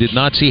Smith. We did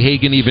not see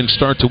Hagen even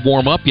start to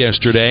warm up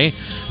yesterday,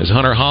 as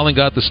Hunter Holland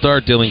got the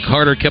start. Dylan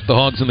Carter kept the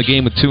Hogs in the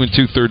game with 2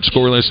 2/3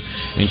 scoreless,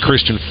 and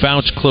Christian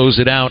Fouch closed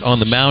it out on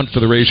the mound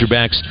for the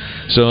Razorbacks.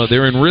 So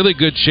they're in really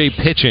good shape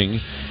pitching.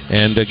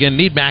 And, again,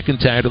 need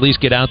McIntyre to at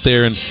least get out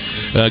there and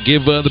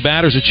give the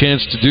batters a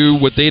chance to do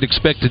what they'd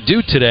expect to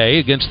do today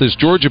against this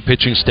Georgia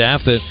pitching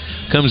staff that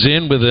comes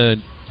in with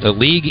a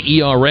league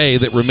ERA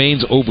that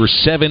remains over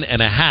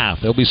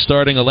 7.5. They'll be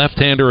starting a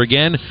left-hander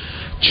again,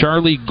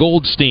 Charlie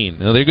Goldstein.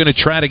 Now, they're going to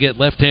try to get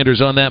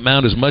left-handers on that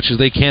mound as much as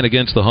they can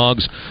against the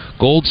Hogs.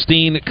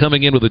 Goldstein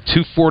coming in with a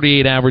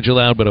 2.48 average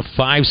allowed, but a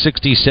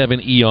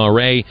 5.67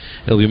 ERA.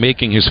 He'll be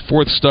making his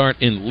 4th start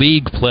in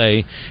league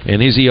play,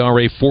 and his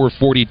ERA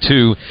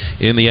 4.42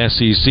 in the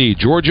SEC.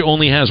 Georgia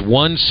only has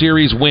 1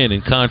 series win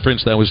in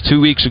conference. That was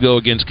 2 weeks ago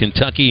against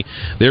Kentucky.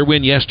 Their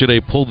win yesterday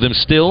pulled them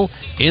still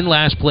in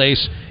last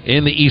place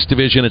in the East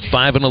Division at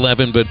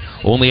 5-11, but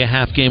only a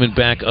half game in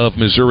back of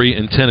Missouri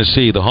and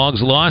Tennessee. The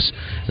Hogs loss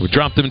would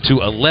drop them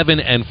to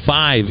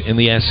 11-5 in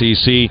the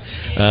SEC,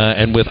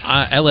 and with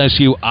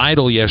LSU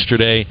idle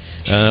yesterday,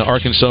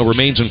 Arkansas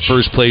remains in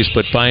first place,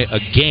 but by a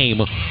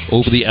game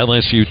over the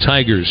LSU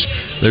Tigers.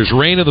 There's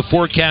rain in the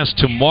forecast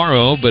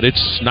tomorrow, but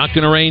it's not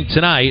going to rain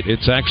tonight.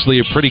 It's actually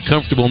a pretty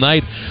comfortable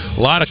night.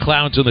 A lot of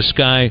clouds in the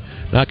sky.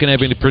 Not going to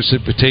have any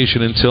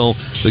precipitation until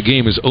the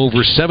game is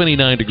over.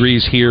 79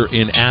 degrees here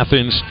in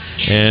Athens,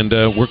 and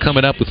we're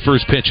coming up with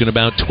first pitch in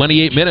about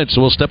 28 minutes,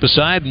 so we'll step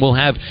aside and we'll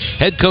have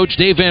head coach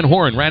Dave Van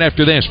Horn right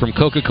after this from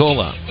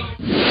Coca-Cola.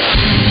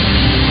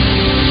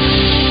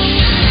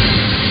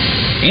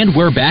 And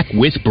we're back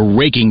with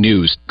breaking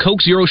news.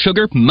 Coke Zero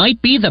Sugar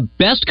might be the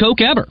best Coke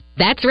ever.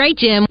 That's right,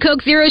 Jim.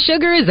 Coke Zero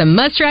Sugar is a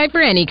must-try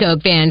for any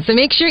Coke fan, so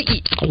make sure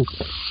you...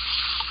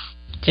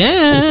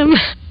 Jim...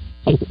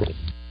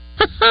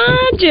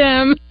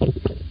 Jim.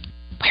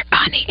 We're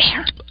on the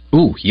air.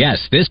 Ooh,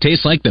 yes, this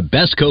tastes like the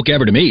best Coke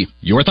ever to me.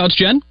 Your thoughts,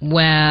 Jen?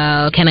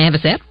 Well, can I have a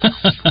sip?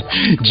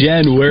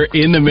 Jen, we're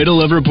in the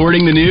middle of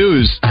reporting the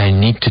news. I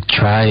need to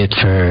try it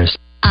first.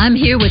 I'm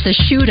here with the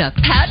shooter,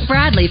 Pat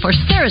Bradley, for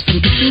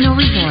Saracen Casino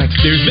Resort.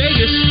 There's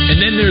Vegas,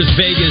 and then there's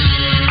Vegas,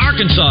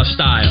 Arkansas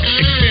style.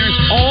 Experience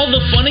all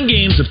the fun and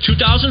games of 2,000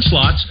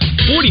 slots,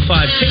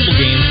 45 table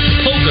games,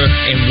 poker,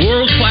 and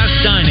world-class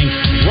dining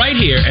right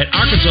here at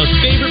Arkansas's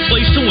favorite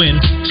place to win,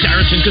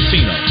 Saracen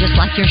Casino. Just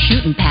like your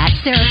shooting, Pat,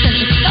 Saracen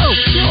is so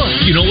pure.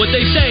 You know what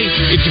they say,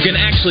 if you can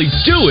actually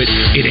do it,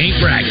 it ain't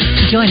bragging.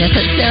 Join us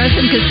at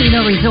Saracen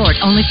Casino Resort,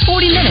 only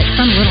 40 minutes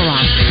from Little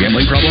Rock.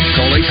 Gambling problem?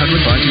 Call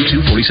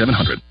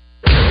 800-522-4700.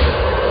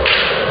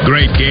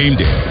 Great game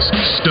days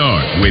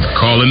start with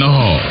Callin' the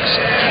Hogs.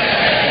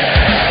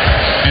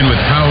 And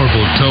with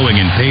powerful towing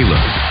and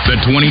payload,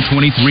 the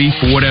 2023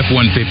 Ford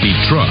F-150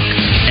 truck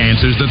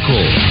answers the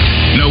call.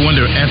 No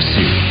wonder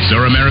F-Series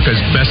are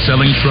America's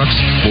best-selling trucks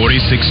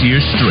 46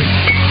 years straight.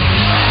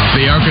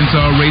 The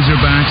Arkansas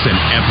Razorbacks and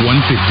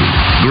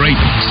F-150.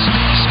 Greatness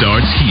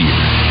starts here.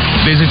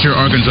 Visit your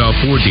Arkansas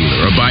Ford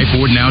dealer or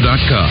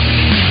buyfordnow.com.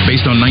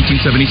 Based on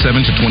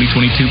 1977 to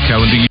 2022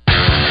 calendar year.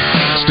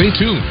 Stay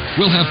tuned.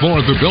 We'll have more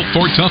of the Built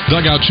Ford Tough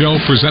Dugout Show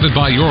presented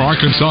by your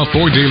Arkansas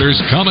Ford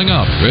dealers coming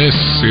up. This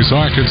is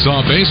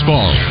Arkansas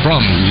Baseball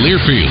from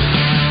Learfield.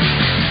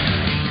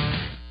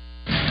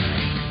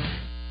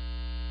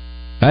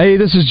 Hey,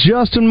 this is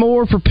Justin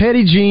Moore for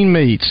Petit Jean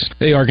Meats.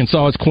 Hey,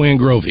 Arkansas, it's Quinn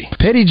Grovey.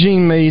 Petit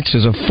Jean Meats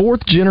is a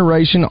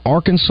fourth-generation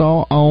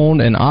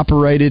Arkansas-owned and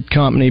operated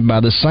company by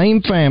the same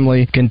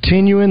family,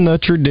 continuing the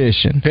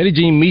tradition. Petit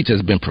Jean Meats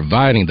has been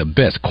providing the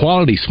best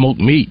quality smoked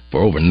meat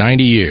for over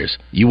 90 years.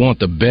 You want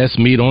the best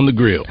meat on the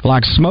grill.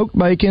 Like smoked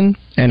bacon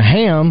and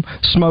ham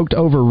smoked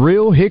over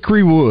real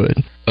hickory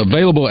wood.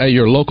 Available at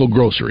your local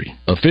grocery.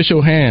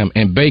 Official ham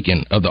and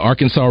bacon of the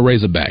Arkansas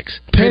Razorbacks.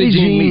 Petit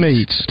Jean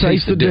Meats.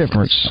 Taste the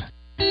difference.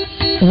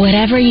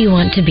 Whatever you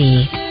want to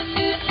be,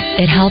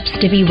 it helps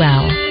to be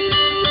well.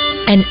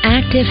 An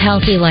active,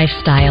 healthy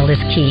lifestyle is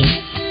key.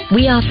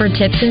 We offer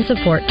tips and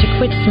support to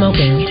quit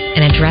smoking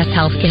and address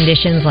health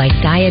conditions like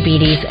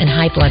diabetes and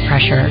high blood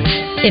pressure.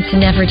 It's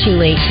never too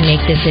late to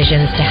make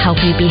decisions to help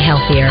you be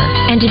healthier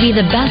and to be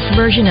the best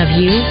version of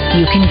you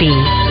can be.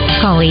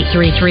 Call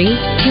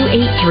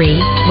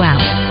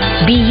 833-283-WELL.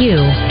 Be you,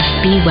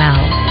 be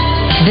well.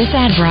 This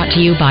ad brought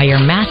to you by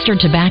your master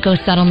tobacco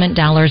settlement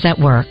dollars at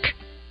work.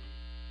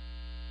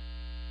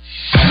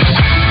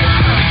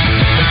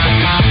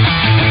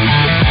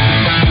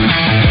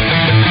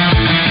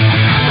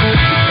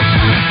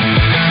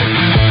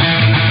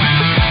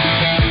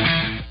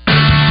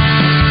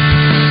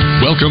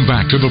 Welcome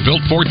back to the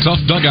Built Ford Tough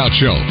Dugout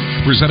Show,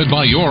 presented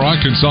by your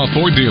Arkansas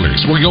Ford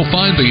dealers, where you'll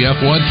find the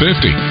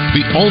F-150,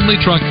 the only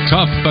truck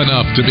tough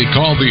enough to be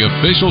called the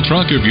official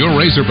truck of your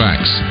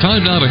Razorbacks.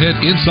 Time now to head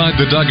inside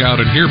the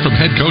dugout and hear from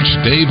head coach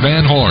Dave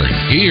Van Horn.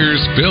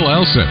 Here's Bill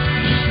Elson.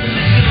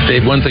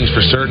 Dave, one thing's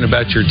for certain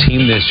about your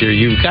team this year.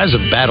 You guys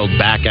have battled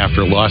back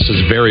after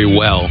losses very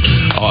well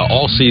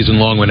all season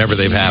long whenever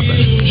they've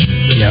happened.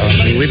 Yeah,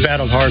 I mean, we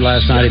battled hard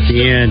last night at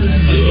the end.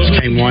 Just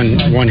came one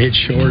hit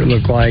short, it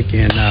looked like,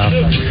 and,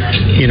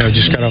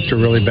 just got off to a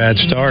really bad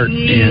start.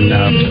 And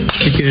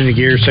we get into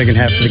gear second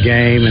half of the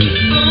game and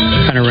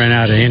kind of ran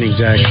out of innings,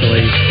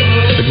 actually.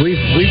 But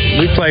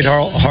we played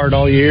hard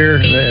all year.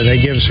 They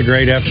give us a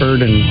great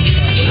effort, and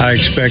I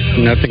expect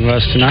nothing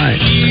less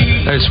tonight.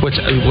 That's what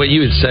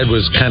you had said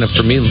was kind of,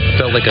 for me,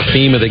 felt like a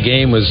theme of the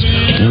game was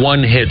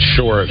one hit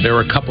short. There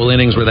were a couple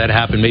innings where that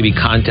happened, maybe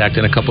contact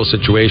in a couple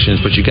situations,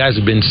 but you guys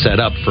have been set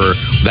up for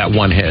that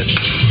one hit.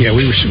 Yeah,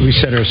 we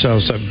set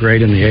ourselves up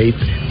great in the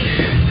eighth,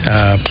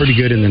 pretty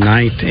good in the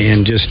ninth,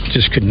 and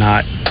just could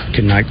not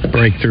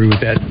break through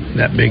with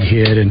that big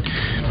hit. And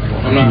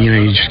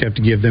you just have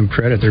to give them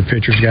credit. Their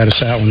pitchers got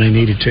us out when they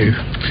needed to.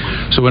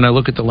 So when I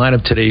look at the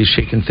lineup today, he's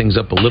shaking things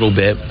up a little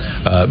bit.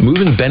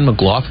 Moving Ben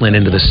McLaughlin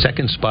into the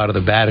second spot of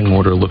the batting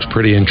order looks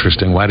pretty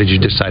interesting. Why did you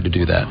decide to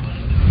do that?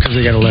 Because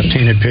they got a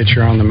left-handed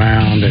pitcher on the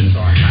mound and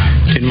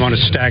didn't want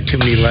to stack too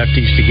many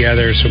lefties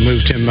together, so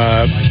moved him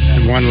up,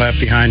 one left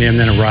behind him,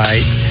 then a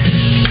right.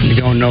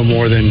 You're going no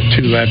more than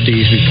two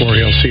lefties before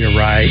he'll see a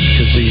right,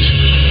 because he's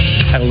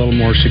had a little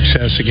more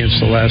success against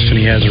the left than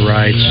he has a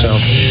right. So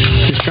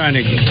just trying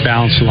to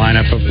balance the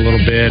lineup up a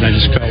little bit. I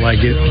just felt like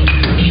it.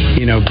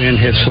 Ben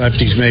hits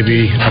lefties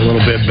maybe a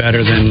little bit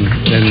better than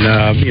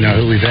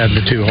who we've had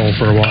the two hole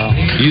for a while.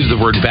 Use the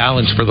word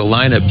balance for the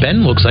lineup.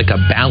 Ben looks like a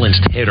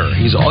balanced hitter.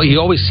 He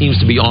always seems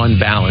to be on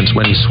balance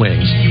when he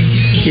swings.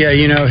 Yeah,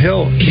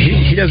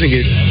 he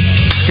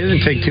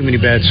doesn't take too many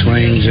bad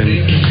swings,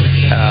 and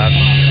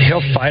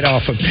he'll fight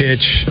off a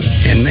pitch,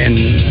 and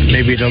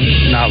maybe it'll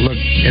not look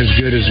as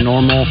good as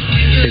normal, normal.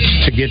 It's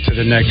to get to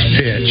the next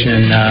pitch.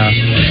 And,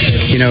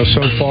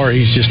 so far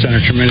he's just done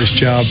a tremendous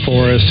job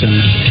for us. And,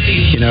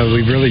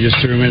 we really just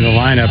threw him in the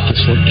lineup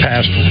this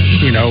past,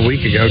 a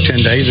week ago,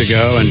 10 days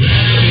ago, and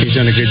he's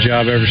done a good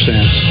job ever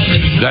since.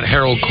 Got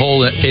Harold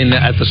Cole in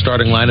at the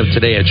starting lineup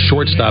today at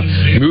shortstop.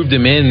 Moved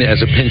him in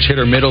as a pinch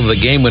hitter middle of the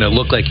game when it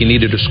looked like he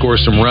needed to score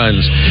some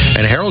runs.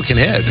 And Harold can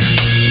hit.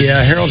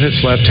 Yeah, Harold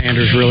hits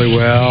left-handers really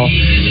well.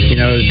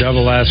 The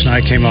double last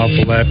night came off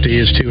a lefty.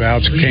 His 2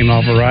 outs came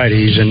off of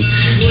righties. And,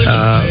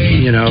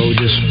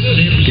 just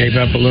gave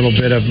up a little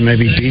bit of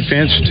maybe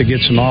defense to get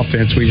some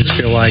offense. We just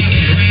feel like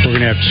we're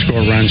going to have to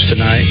score runs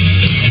tonight.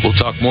 We'll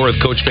talk more with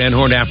Coach Van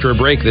Horn after a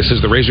break. This is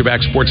the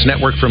Razorback Sports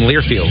Network from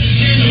Learfield.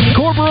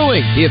 Core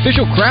Brewing, the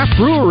official craft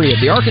brewery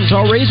of the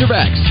Arkansas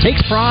Razorbacks,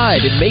 takes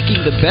pride in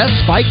making the best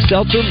spiked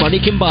seltzer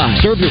money can buy.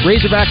 Served at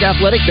Razorback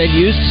athletic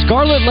venues,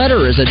 Scarlet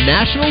Letter is a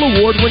national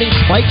award-winning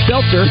spiked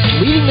seltzer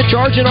leading the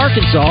charge in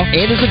Arkansas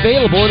and is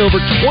available in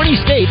over 20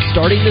 states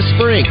starting this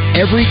spring.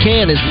 Every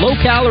can is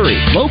low-calorie,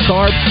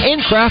 low-carb,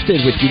 and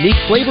crafted with unique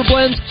flavor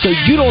blends so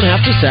you don't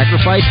have to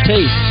sacrifice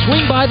taste.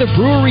 Swing by the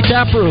brewery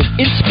tap room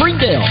in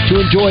Springdale to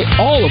enjoy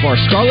all of our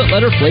Scarlet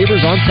Letter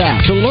flavors on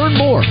tap. To learn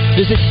more,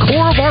 visit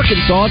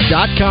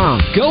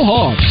coreofarkansas.com. Go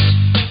Hogs!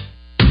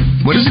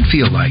 What does it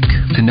feel like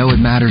to know it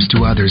matters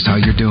to others how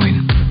you're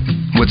doing?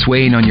 What's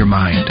weighing on your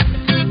mind?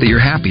 That you're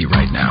happy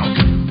right now,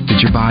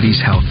 that your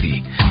body's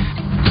healthy,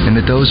 and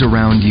that those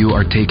around you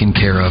are taken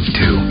care of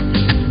too.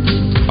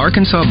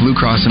 Arkansas Blue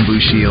Cross and Blue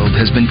Shield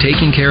has been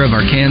taking care of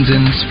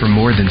Arkansans for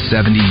more than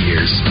 70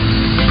 years,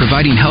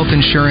 providing health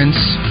insurance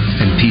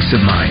and peace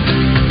of mind,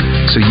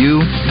 so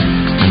you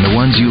and the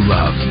ones you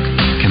love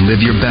can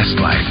live your best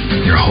life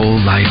your whole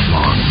life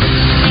long.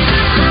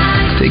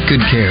 Take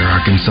good care,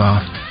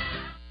 Arkansas.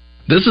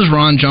 This is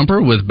Ron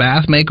Jumper with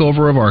Bath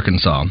Makeover of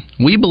Arkansas.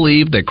 We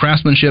believe that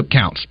craftsmanship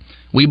counts.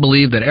 We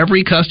believe that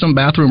every custom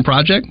bathroom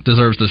project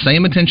deserves the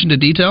same attention to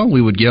detail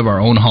we would give our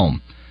own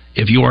home.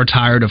 If you are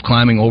tired of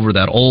climbing over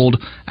that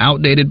old,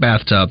 outdated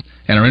bathtub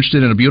and are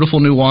interested in a beautiful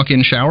new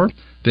walk-in shower,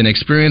 then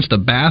experience the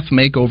Bath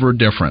Makeover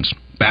difference.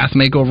 Bath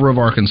Makeover of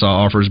Arkansas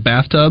offers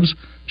bathtubs,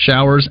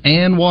 showers,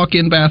 and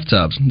walk-in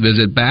bathtubs.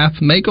 Visit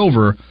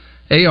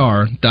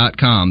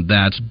bathmakeoverar.com.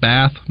 That's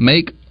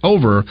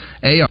bathmakeoverar.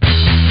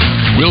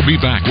 We'll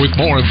be back with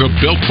more of the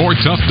Built Ford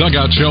Tough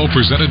Dugout Show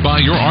presented by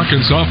your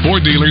Arkansas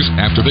Ford dealers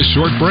after this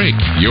short break.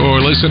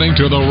 You're listening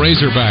to the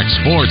Razorback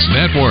Sports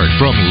Network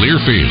from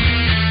Learfield.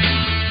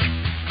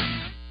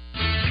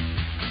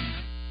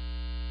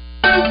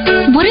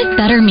 What does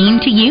better mean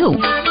to you?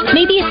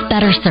 Maybe it's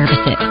better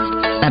services,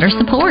 better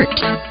support,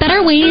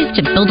 better ways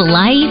to build a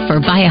life or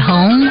buy a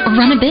home or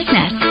run a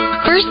business.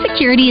 First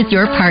Security is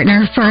your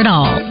partner for it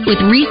all, with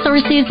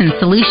resources and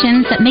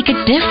solutions that make a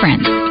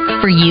difference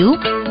for you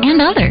and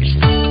others.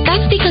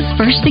 That's because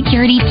First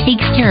Security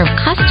takes care of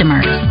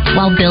customers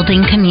while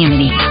building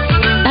communities.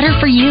 Better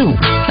for you,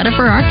 better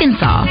for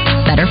Arkansas,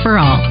 better for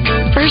all.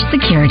 First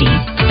Security.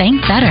 Bank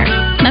better.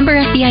 Member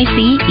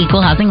FDIC,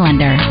 Equal Housing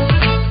Lender.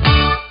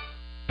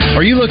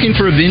 Are you looking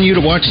for a venue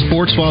to watch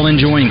sports while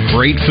enjoying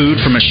great food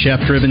from a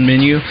chef-driven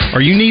menu?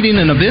 Are you needing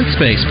an event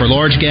space for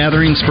large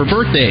gatherings, for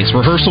birthdays,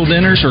 rehearsal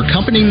dinners, or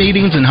company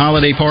meetings and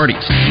holiday parties?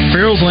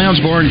 Farrell's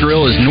Lounge Bar and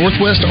Grill is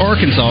Northwest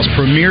Arkansas's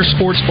premier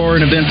sports bar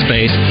and event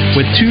space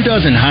with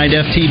 24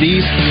 high-def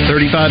TVs,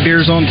 35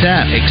 beers on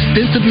tap,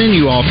 extensive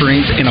menu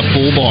offerings, and a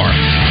full bar.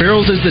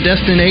 Farrell's is the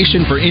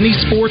destination for any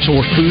sports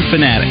or food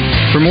fanatic.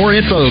 For more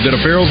info, go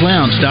to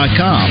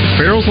farrellslounge.com.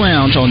 Farrell's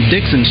Lounge on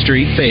Dixon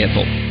Street,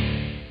 Fayetteville.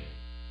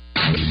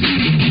 Our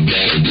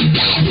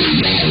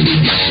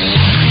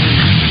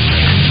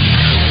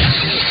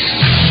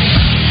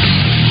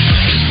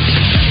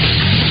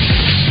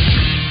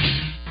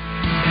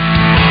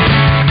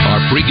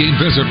pregame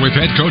visit with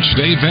head coach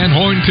Dave Van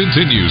Horn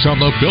continues on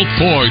the Built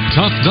Ford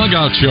Tough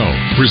Dugout Show,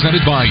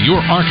 presented by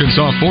your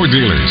Arkansas Ford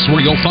dealers,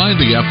 where you'll find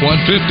the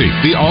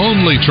F-150, the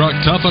only truck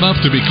tough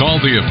enough to be called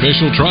the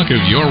official truck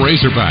of your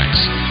Razorbacks.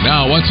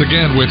 Now, once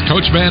again, with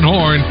Coach Van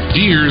Horn,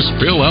 here's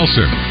Bill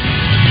Elson.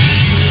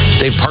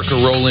 Dave Parker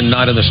Rowland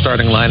not in the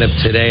starting lineup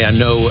today. I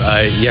know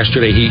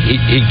yesterday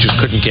he just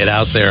couldn't get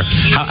out there.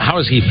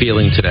 How is he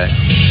feeling today?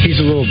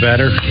 He's a little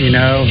better,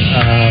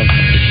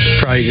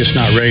 probably just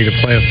not ready to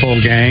play a full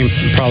game.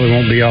 Probably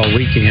won't be all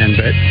weekend,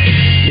 but,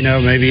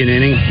 maybe an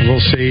inning.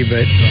 We'll see.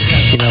 But,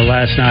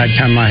 last night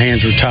kind of my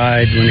hands were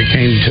tied when it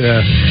came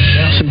to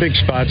some big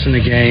spots in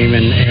the game.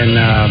 And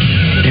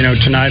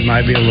tonight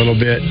might be a little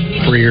bit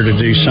freer to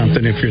do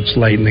something if it's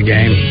late in the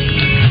game.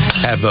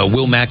 Have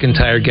Will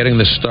McIntyre getting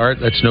the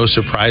start. That's no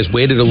surprise.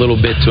 Waited a little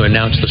bit to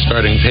announce the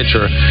starting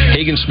pitcher.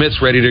 Hagen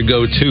Smith's ready to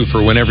go, too,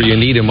 for whenever you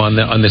need him on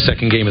the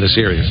second game of the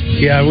series.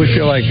 Yeah, we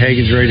feel like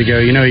Hagen's ready to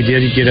go. He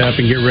did get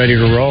up and get ready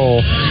to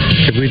roll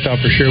because we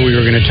thought for sure we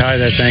were going to tie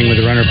that thing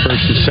with a runner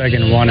first and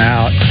second and one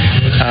out.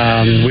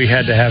 We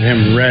had to have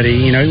him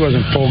ready. He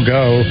wasn't full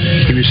go.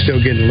 He was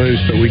still getting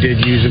loose, but we did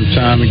use him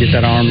some and get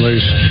that arm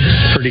loose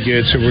pretty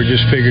good. So we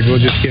just figured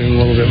we'll just give him a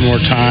little bit more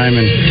time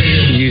and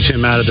use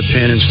him out of the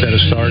pen instead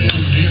of starting.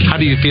 How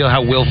do you feel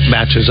how Will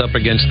matches up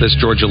against this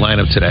Georgia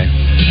lineup today?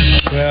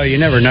 Well, you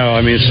never know.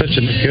 I mean, it's such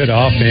a good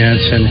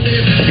offense, and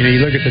you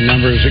look at the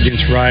numbers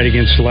against right,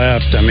 against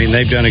left. I mean,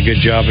 they've done a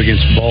good job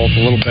against both,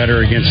 a little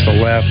better against the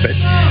left, but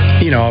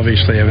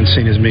obviously, I haven't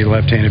seen as many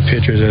left-handed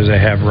pitchers as they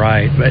have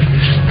right. But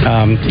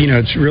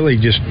it's really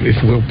just if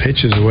Will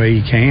pitches the way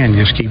he can,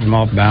 just keep him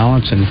off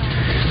balance and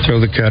throw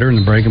the cutter and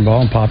the breaking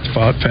ball and pop the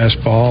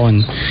fastball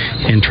and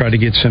try to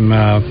get some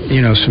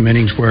some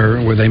innings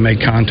where they make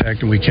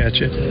contact and we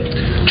catch it.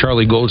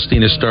 Charlie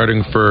Goldstein is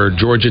starting for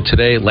Georgia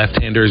today.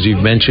 Left-hander, as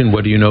you've mentioned.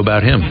 What do you know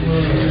about him?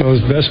 Well,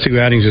 his best 2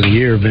 outings of the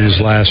year have been his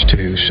last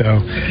 2,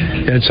 so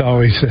that's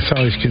always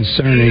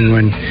concerning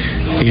when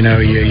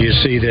you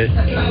see that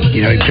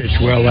he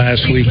pitched well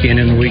last weekend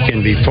and the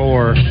weekend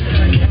before,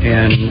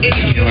 and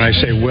when I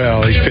say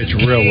well, he's pitched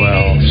real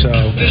well. So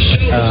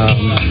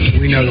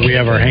we know that we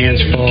have our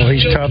hands full.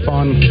 He's tough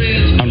on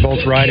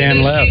both right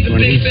and left.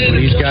 When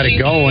he's got it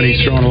going,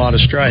 he's throwing a lot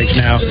of strikes.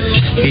 Now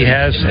he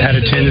has had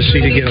a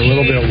tendency to get a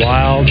little bit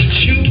wild.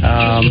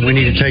 We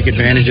need to take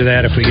advantage of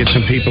that. If we get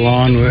some people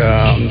on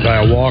by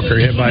a walk or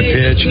hit by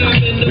pitch,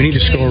 we need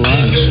to score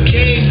runs.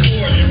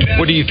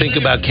 What do you think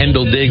about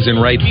Kendall Diggs in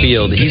right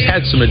field? He's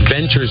had some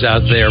adventures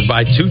out there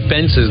by 2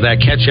 fences. That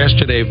catch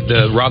yesterday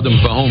robbed him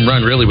of a home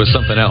run really was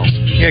something else.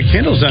 Yeah,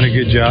 Kendall's done a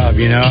good job,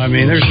 I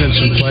mean, there's been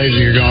some plays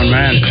where you're going,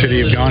 man, should he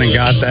have gone and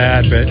got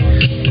that? But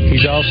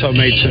he's also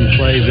made some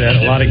plays that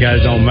a lot of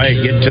guys don't make,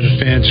 getting to the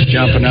fence,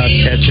 jumping up,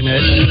 catching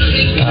it.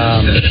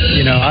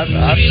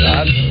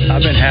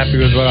 I've been happy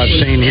with what I've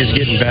seen. He's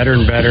getting better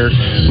and better,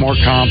 more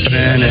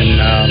confident, and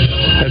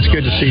that's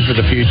good to see for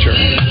the future.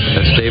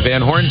 That's Dave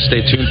Van Horn.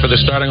 Stay tuned for the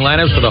starting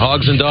lineups for the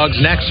Hogs and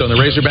Dogs next on the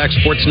Razorback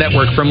Sports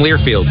Network from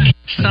Learfield.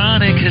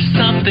 Sonic has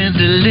something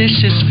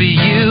delicious for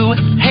you.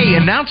 Hey,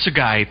 announcer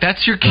guy,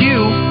 that's your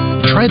cue.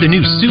 Try the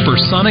new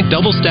Super Sonic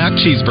Double Stack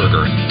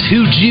Cheeseburger.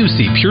 2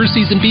 juicy, pure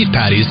seasoned beef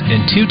patties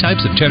and 2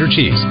 types of cheddar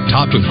cheese,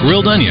 topped with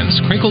grilled onions,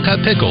 crinkle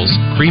cut pickles,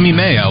 creamy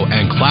mayo,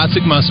 and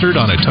classic mustard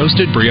on a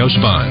toasted brioche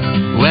bun.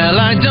 Well,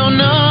 I don't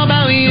know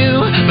about you,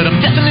 but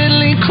I'm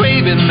definitely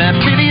craving that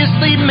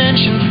previously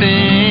mentioned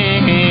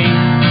thing.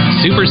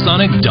 Super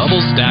Sonic Double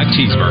Stack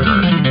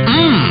Cheeseburger.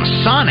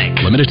 Sonic.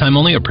 Limited time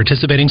only at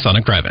participating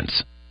Sonic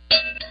drive-ins.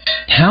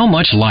 How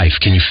much life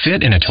can you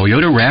fit in a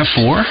Toyota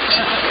RAV4?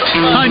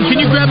 Hon, can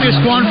you grab me a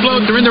Swan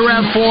float? They're in the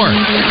RAV4.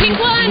 The pink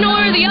one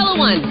or the yellow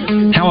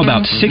one? How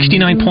about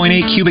 69.8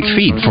 cubic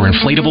feet for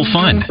inflatable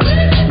fun?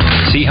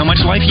 See how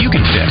much life you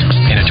can fit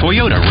in a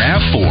Toyota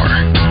RAV4.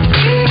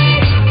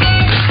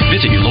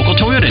 Visit your local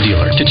Toyota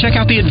dealer to check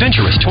out the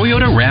adventurous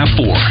Toyota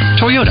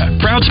RAV4. Toyota,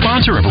 proud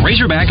sponsor of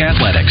Razorback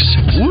Athletics.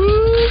 Woo!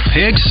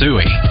 Pig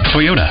Suey.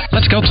 Toyota,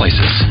 let's go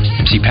places.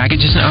 See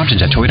packages and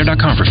options at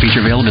toyota.com for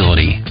feature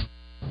availability.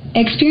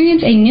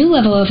 Experience a new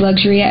level of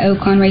luxury at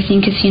Oaklawn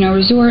Racing Casino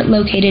Resort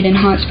located in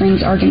Hot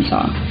Springs,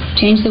 Arkansas.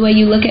 Change the way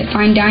you look at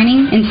fine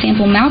dining and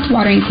sample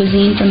mouth-watering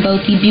cuisine from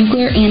both the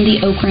Bugler and the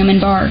Oak Rim and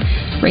Bar.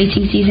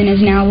 Racing season is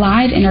now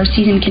live and our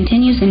season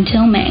continues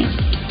until May.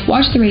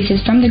 Watch the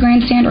races from the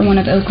grandstand or one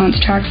of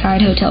Oaklawn's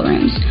trackside hotel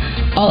rooms.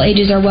 All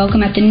ages are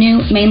welcome at the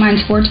new Mainline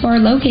Sports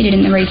Bar located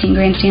in the racing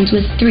grandstands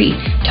with 3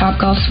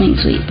 Topgolf swing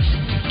suites.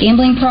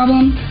 Gambling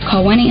problem?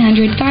 Call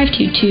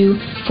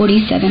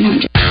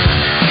 1-800-522-4700.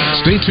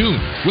 Stay tuned.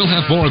 We'll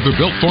have more of the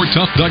Built Ford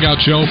Tough Dugout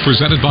Show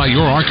presented by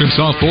your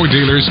Arkansas Ford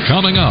dealers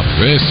coming up.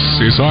 This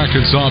is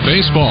Arkansas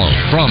Baseball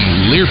from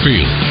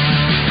Learfield.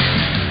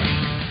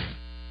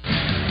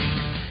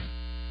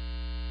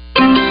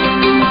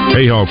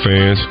 Hey, Hog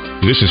fans.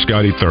 This is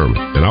Scotty Thurman,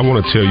 and I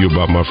want to tell you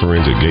about my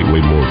friends at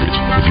Gateway Mortgage.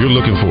 If you're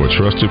looking for a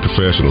trusted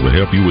professional to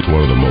help you with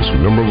one of the most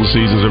memorable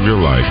seasons of your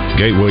life,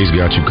 Gateway's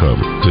got you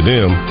covered. To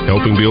them,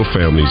 helping build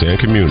families and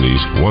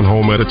communities one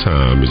home at a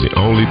time is the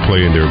only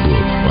play in their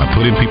book. By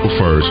putting people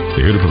first,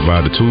 they're here to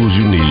provide the tools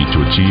you need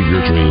to achieve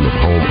your dream of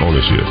home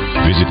ownership.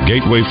 Visit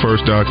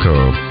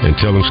gatewayfirst.com and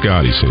tell them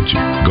Scotty sent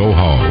you. Go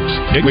Hogs.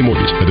 Gateway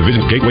Mortgage, a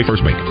division of Gateway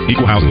First Bank.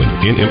 Equal housing lender.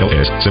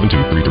 NMLS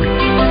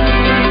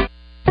 7233.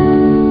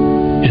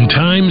 In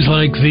times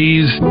like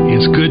these,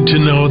 it's good to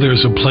know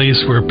there's a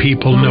place where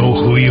people know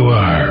who you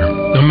are,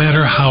 no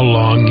matter how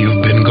long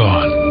you've been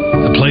gone.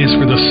 A place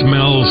where the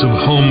smells of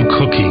home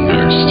cooking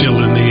are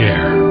still in the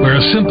air, where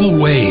a simple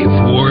wave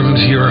warms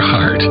your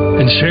heart,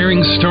 and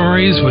sharing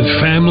stories with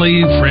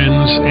family,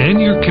 friends, and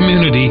your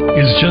community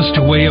is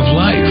just a way of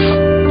life.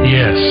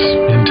 Yes,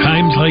 in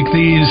times like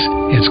these,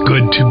 it's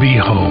good to be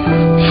home.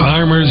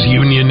 Farmers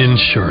Union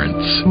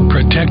Insurance,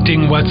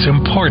 protecting what's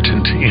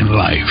important in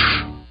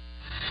life.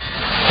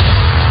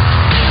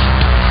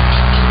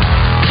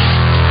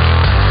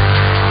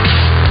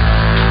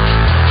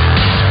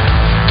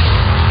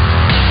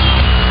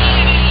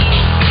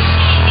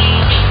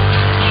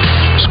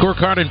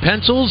 Scorecard and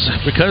pencils,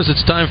 because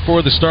it's time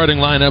for the starting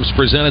lineups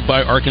presented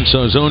by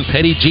Arkansas's own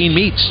Petit Jean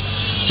Meats.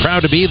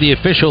 Proud to be the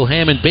official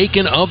ham and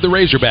bacon of the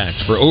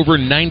Razorbacks. For over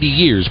 90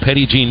 years,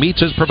 Petit Jean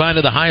Meats has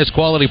provided the highest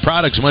quality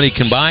products money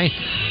can buy.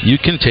 You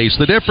can taste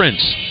the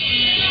difference.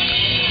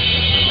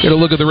 Get a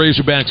look at the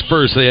Razorbacks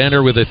first. They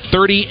enter with a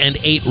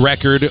 30-8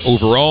 record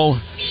overall.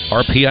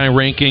 RPI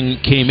ranking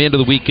came into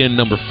the weekend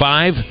number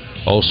 5,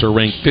 also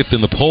ranked 5th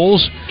in the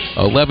polls.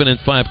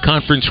 11-5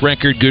 conference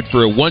record, good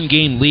for a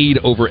 1-game lead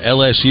over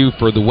LSU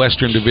for the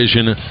Western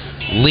Division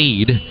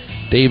lead.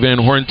 Dave Van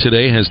Horn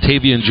today has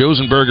Tavian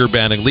Josenberger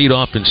batting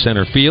leadoff in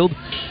center field.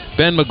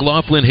 Ben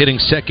McLaughlin hitting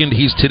second.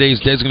 He's today's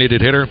designated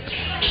hitter.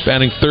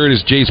 Batting third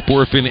is Jace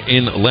Borfin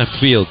in left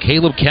field.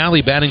 Caleb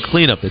Calley batting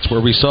cleanup. That's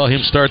where we saw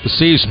him start the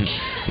season.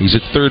 He's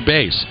at third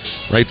base.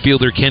 Right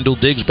fielder Kendall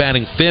Diggs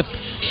batting fifth.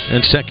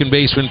 And second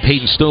baseman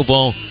Peyton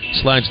Stovall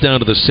slides down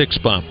to the sixth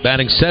spot.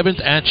 Batting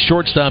seventh at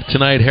shortstop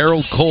tonight,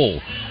 Harold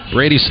Cole.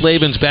 Brady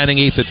Slavin's batting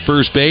eighth at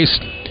first base.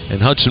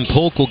 And Hudson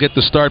Polk will get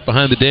the start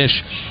behind the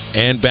dish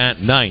and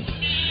bat ninth.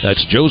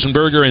 That's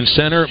Josenberger in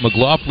center,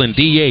 McLaughlin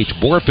DH,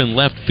 Borfin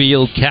left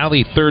field,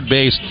 Calley third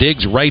base,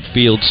 Diggs right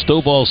field,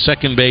 Stovall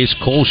second base,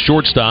 Cole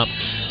shortstop,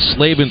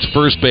 Slavin's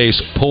first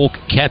base, Polk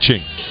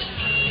catching.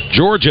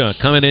 Georgia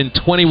coming in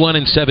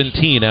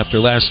 21-17 after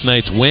last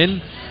night's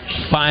win,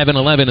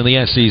 5-11 in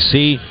the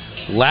SEC.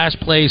 Last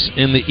place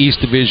in the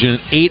East Division,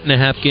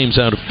 8.5 games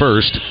out of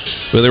first,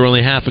 but they're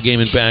only half a game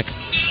in back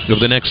of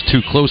the next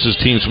two closest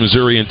teams,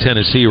 Missouri and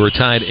Tennessee, who are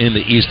tied in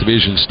the East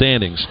Division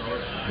standings.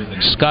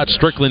 Scott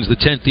Strickland's the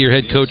 10th-year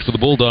head coach for the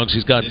Bulldogs.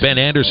 He's got Ben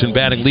Anderson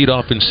batting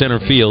leadoff in center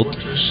field.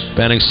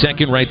 Batting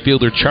second, right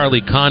fielder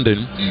Charlie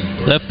Condon.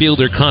 Left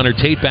fielder Connor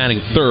Tate batting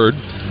third.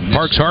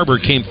 Parks Harbor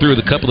came through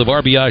with a couple of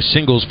RBI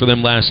singles for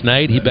them last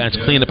night. He bats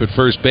cleanup at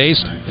first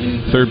base.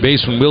 Third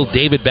baseman Will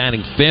David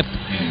batting fifth.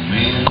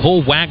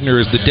 Cole Wagner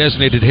is the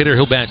designated hitter.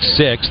 He'll bat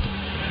sixth.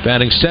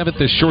 Batting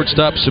seventh is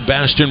shortstop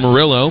Sebastian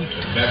Murillo.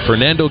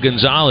 Fernando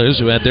Gonzalez,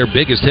 who had their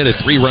biggest hit, a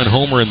 3-run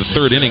homer in the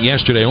third inning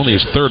yesterday, only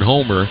his third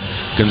homer.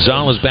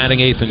 Gonzalez batting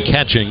eighth and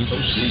catching.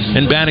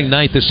 And batting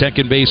ninth is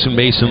second baseman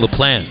Mason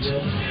LaPlante.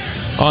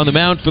 On the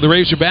mound for the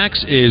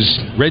Razorbacks is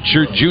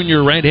redshirt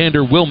junior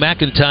right-hander Will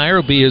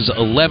McIntyre. Will be his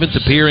 11th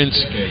appearance,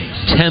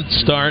 10th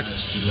start,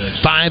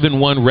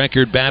 5-1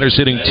 record. Batters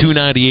hitting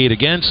 .298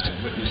 against,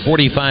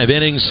 45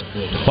 innings,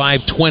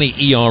 .520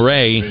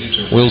 ERA.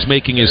 Will's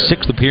making his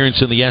 6th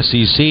appearance in the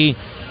SEC.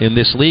 In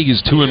this league,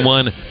 he's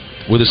 2-1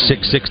 with a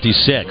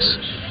 .666.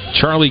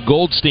 Charlie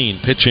Goldstein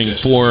pitching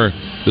for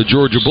the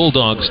Georgia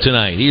Bulldogs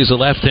tonight. He is a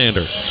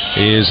left-hander.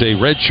 He is a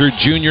redshirt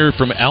junior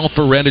from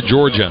Alpharetta,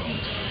 Georgia.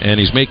 And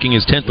he's making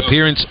his 10th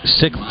appearance,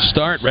 6th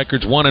start,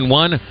 records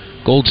 1-1.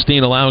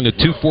 Goldstein allowing a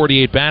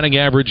 .248 batting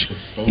average.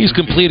 He's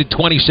completed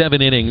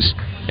 27 innings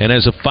and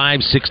has a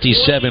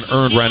 .567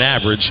 earned run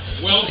average.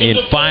 In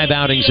 5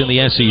 outings in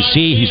the SEC,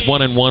 he's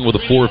 1-1 with a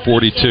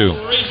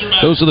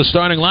 .442. Those are the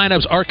starting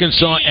lineups,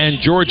 Arkansas and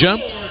Georgia.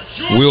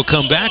 We'll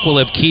come back. We'll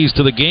have keys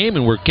to the game,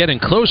 and we're getting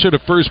closer to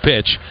first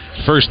pitch.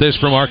 First, this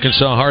from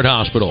Arkansas Heart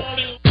Hospital.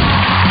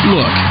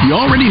 Look, you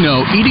already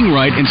know eating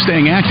right and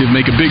staying active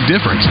make a big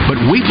difference, but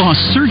weight loss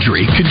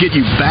surgery could get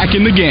you back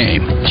in the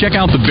game. Check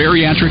out the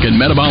Bariatric and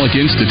Metabolic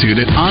Institute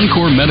at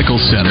Encore Medical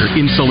Center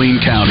in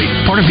Saline County,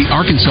 part of the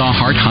Arkansas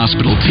Heart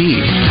Hospital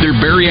team. Their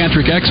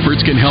bariatric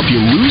experts can help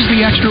you lose the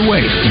extra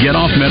weight, get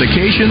off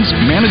medications,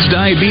 manage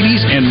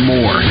diabetes, and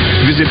more.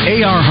 Visit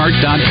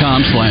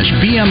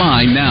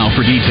arheart.com/BMI now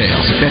for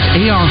details. That's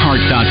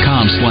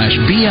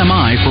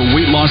arheart.com/BMI for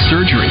weight loss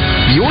surgery.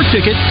 Your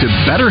ticket to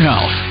better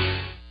health.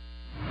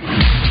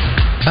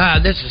 Hi,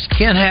 this is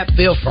Ken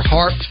Hatfield for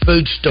Harp's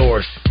Food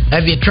Stores.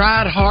 Have you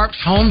tried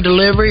Harp's home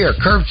delivery or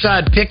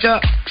curbside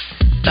pickup?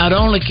 Not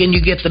only can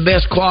you get the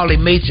best quality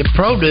meats and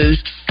produce,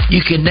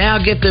 you can now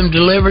get them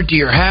delivered to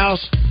your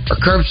house or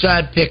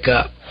curbside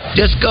pickup.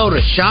 Just go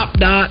to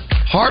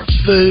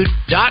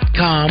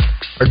shop.harpsfood.com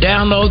or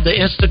download the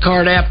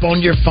Instacart app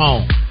on your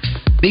phone.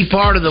 Be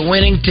part of the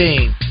winning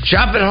team.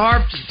 Shop at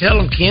Harp's and tell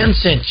them Ken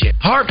sent you.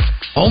 Harp's,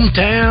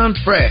 hometown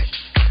fresh.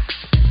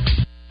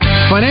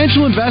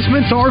 Financial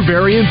investments are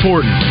very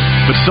important,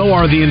 but so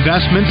are the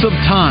investments of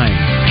time,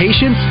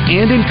 patience,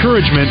 and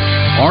encouragement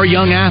our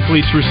young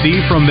athletes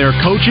receive from their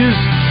coaches,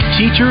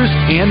 teachers,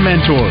 and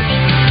mentors.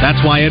 That's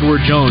why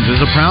Edward Jones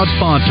is a proud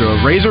sponsor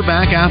of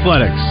Razorback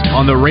Athletics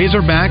on the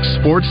Razorback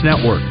Sports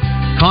Network.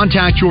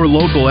 Contact your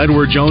local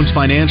Edward Jones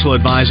financial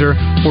advisor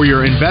for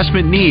your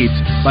investment needs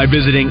by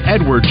visiting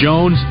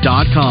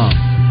edwardjones.com.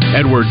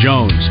 Edward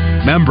Jones,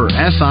 member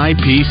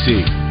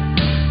SIPC.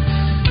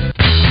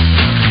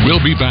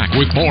 We'll be back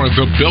with more of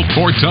the Built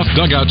Ford Tough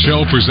Dugout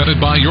Show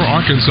presented by your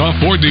Arkansas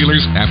Ford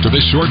dealers after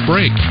this short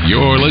break.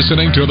 You're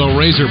listening to the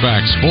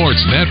Razorback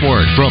Sports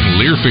Network from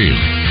Learfield.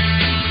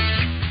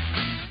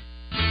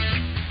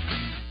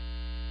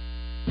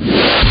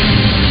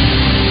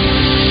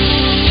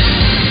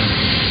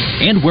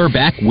 And we're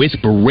back with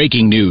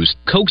breaking news.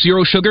 Coke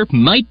Zero Sugar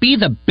might be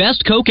the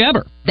best Coke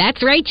ever.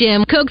 That's right,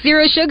 Jim. Coke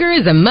Zero Sugar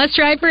is a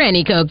must-try for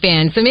any Coke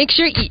fan, so make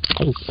sure you...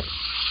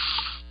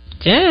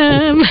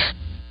 Jim...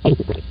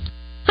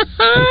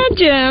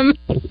 Jim.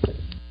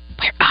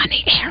 We're on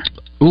the air.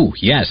 Ooh,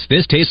 yes,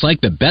 this tastes like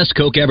the best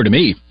Coke ever to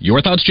me.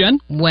 Your thoughts, Jen?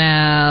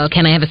 Well,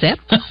 can I have a sip?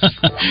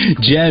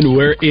 Jen,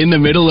 we're in the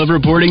middle of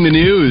reporting the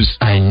news.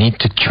 I need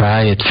to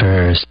try it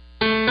first.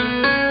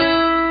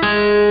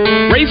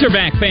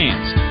 Razorback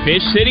fans,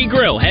 Fish City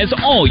Grill has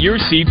all your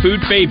seafood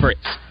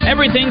favorites.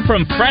 Everything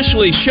from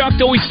freshly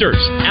shucked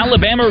oysters,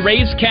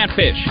 Alabama-raised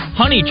catfish,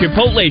 honey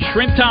chipotle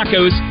shrimp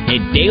tacos,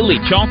 and daily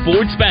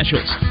chalkboard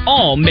specials,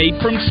 all made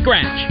from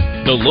scratch.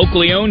 The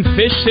locally owned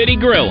Fish City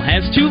Grill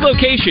has 2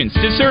 locations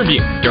to serve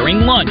you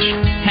during lunch,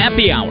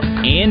 happy hour,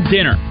 and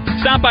dinner.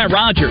 Stop by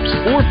Rogers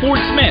or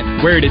Fort Smith,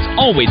 where it is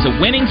always a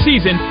winning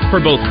season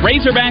for both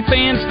Razorback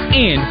fans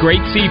and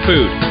great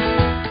seafood.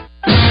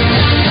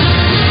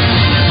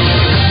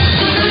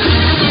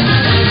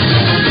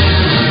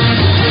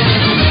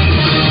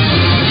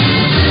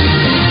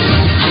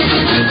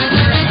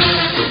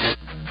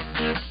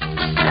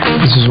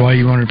 This is why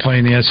you wanted to play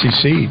in the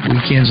SEC.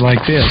 Weekends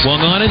like this. Swung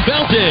on and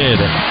belted.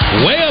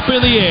 Way up in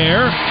the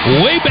air,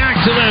 way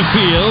back to left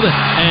field,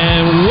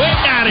 and way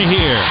out of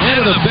here.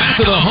 Into the back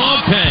of the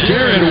hog pen.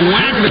 Jared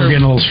Wagner. We're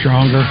getting a little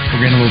stronger.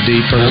 We're getting a little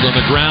deeper. Hold on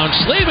the ground.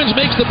 Slavens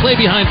makes the play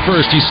behind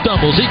first. He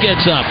stumbles. He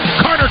gets up.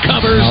 Carter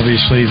covers.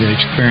 Obviously, the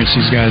experience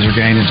these guys are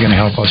gaining is going to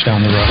help us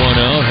down the road.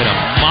 1-0. Hit a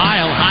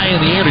mile high in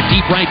the air to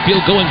deep right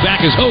field. Going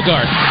back is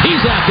Hogarth.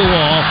 He's at the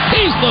wall.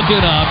 He's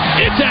looking up.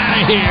 It's out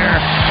of here.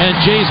 And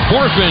Jace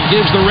Borfin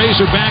gives the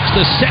Razorbacks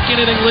the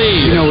second inning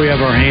lead. You know we have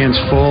our hands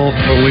full,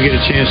 but when we get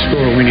a chance to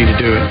score, we need to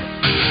do it.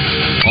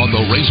 On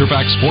the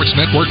Razorback Sports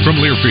Network from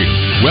Learfield,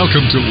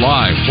 welcome to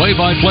live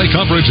play-by-play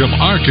coverage of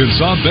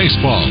Arkansas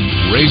baseball.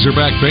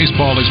 Razorback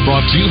baseball is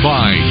brought to you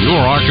by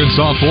your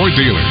Arkansas Ford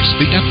dealers.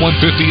 The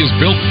F-150 is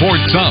built Ford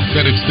tough,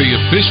 and it's the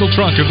official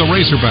truck of the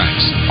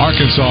Razorbacks.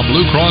 Arkansas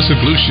Blue Cross and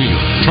Blue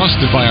Shield,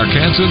 trusted by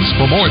Arkansans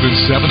for more than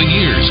 70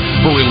 years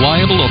for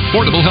reliable,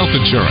 affordable health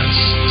insurance.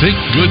 Take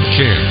good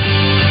care.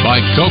 By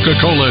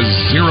Coca-Cola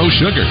Zero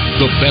Sugar,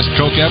 the best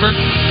Coke ever.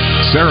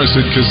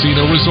 Saracen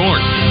Casino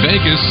Resort,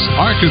 Vegas,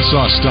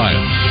 Arkansas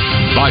style.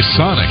 By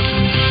Sonic.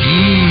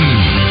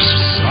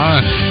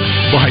 Sonic.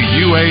 By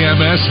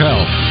UAMS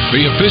Health,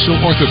 the official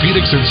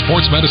orthopedics and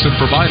sports medicine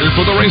provider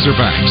for the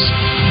Razorbacks.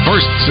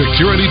 First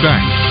Security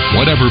Bank.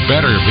 Whatever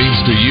better means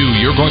to you,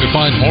 you're going to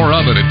find more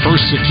of it at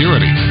First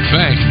Security.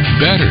 Bank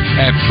better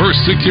at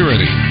First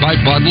Security. By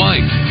Bud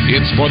Light.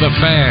 It's for the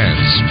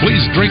fans.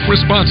 Please drink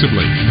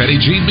responsibly. Petty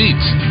G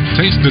Meats.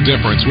 Taste the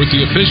difference with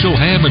the official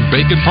ham and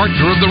bacon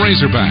partner of the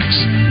Razorbacks.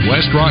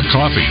 West Rock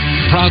Coffee.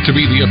 Proud to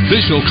be the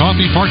official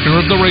coffee partner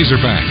of the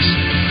Razorbacks.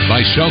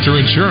 By Shelter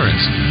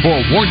Insurance. For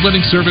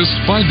award-winning service,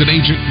 find an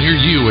agent near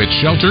you at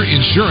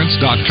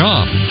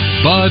shelterinsurance.com.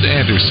 Bud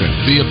Anderson,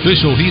 the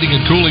official heating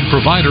and cooling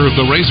provider of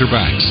the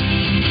Razorbacks.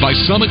 By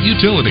Summit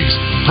Utilities,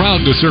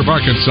 proud to serve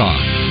Arkansas.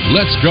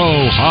 Let's go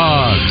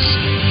Hogs.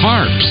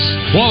 Harps,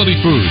 quality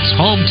foods,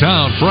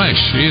 hometown fresh.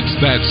 It's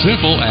that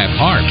simple at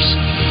Harps.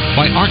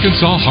 By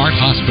Arkansas Heart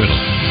Hospital,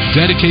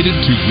 dedicated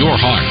to your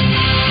heart.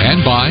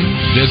 And by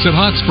Visit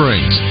Hot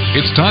Springs.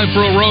 It's time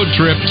for a road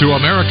trip to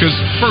America's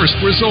first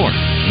resort.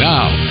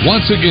 Now,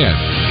 once again,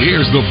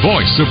 here's the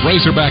voice of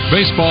Razorback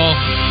baseball,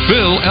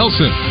 Phil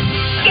Elson.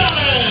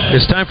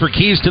 It's time for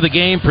Keys to the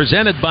Game,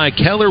 presented by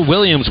Keller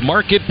Williams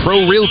Market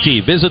Pro Realty.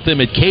 Visit them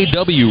at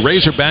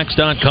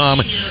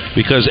kwrazorbacks.com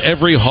because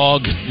every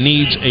hog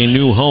needs a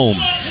new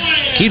home.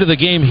 Key to the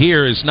game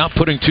here is not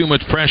putting too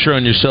much pressure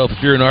on yourself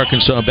if you're an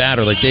Arkansas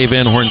batter. Like Dave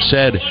Van Horn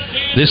said,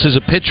 this is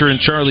a pitcher in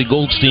Charlie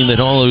Goldstein that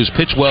although he's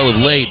pitched well of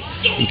late,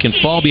 he can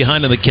fall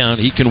behind in the count.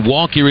 He can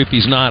walk you if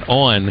he's not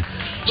on.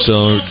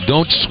 So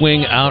don't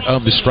swing out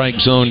of the strike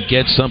zone.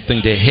 Get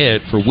something to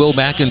hit. For Will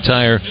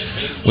McIntyre,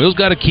 Will's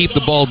got to keep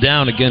the ball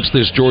down against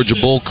this Georgia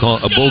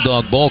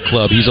Bulldog ball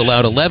club. He's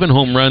allowed 11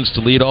 home runs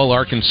to lead all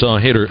Arkansas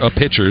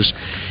pitchers.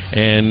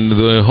 And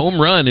the home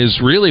run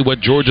is really what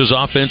Georgia's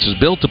offense is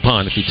built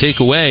upon. If you take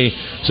away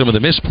some of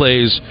the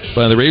misplays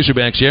by the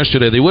Razorbacks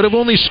yesterday, they would have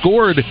only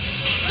scored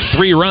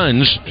 3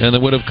 runs, and they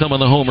would have come on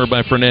the homer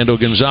by Fernando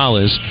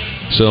Gonzalez.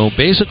 So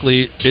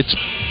basically, it's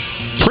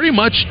pretty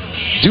much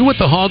do what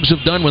the Hogs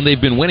have done when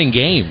they've been winning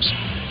games.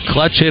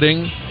 Clutch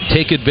hitting,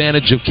 take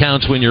advantage of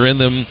counts when you're in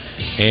them,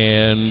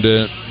 and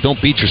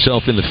don't beat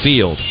yourself in the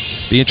field.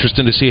 Be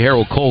interesting to see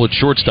Harold Cole at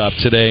shortstop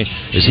today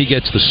as he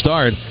gets the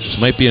start. This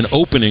might be an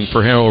opening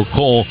for Harold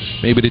Cole,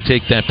 maybe to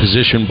take that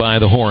position by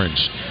the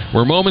horns.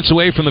 We're moments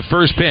away from the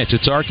first pitch.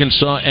 It's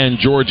Arkansas and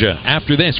Georgia. After this,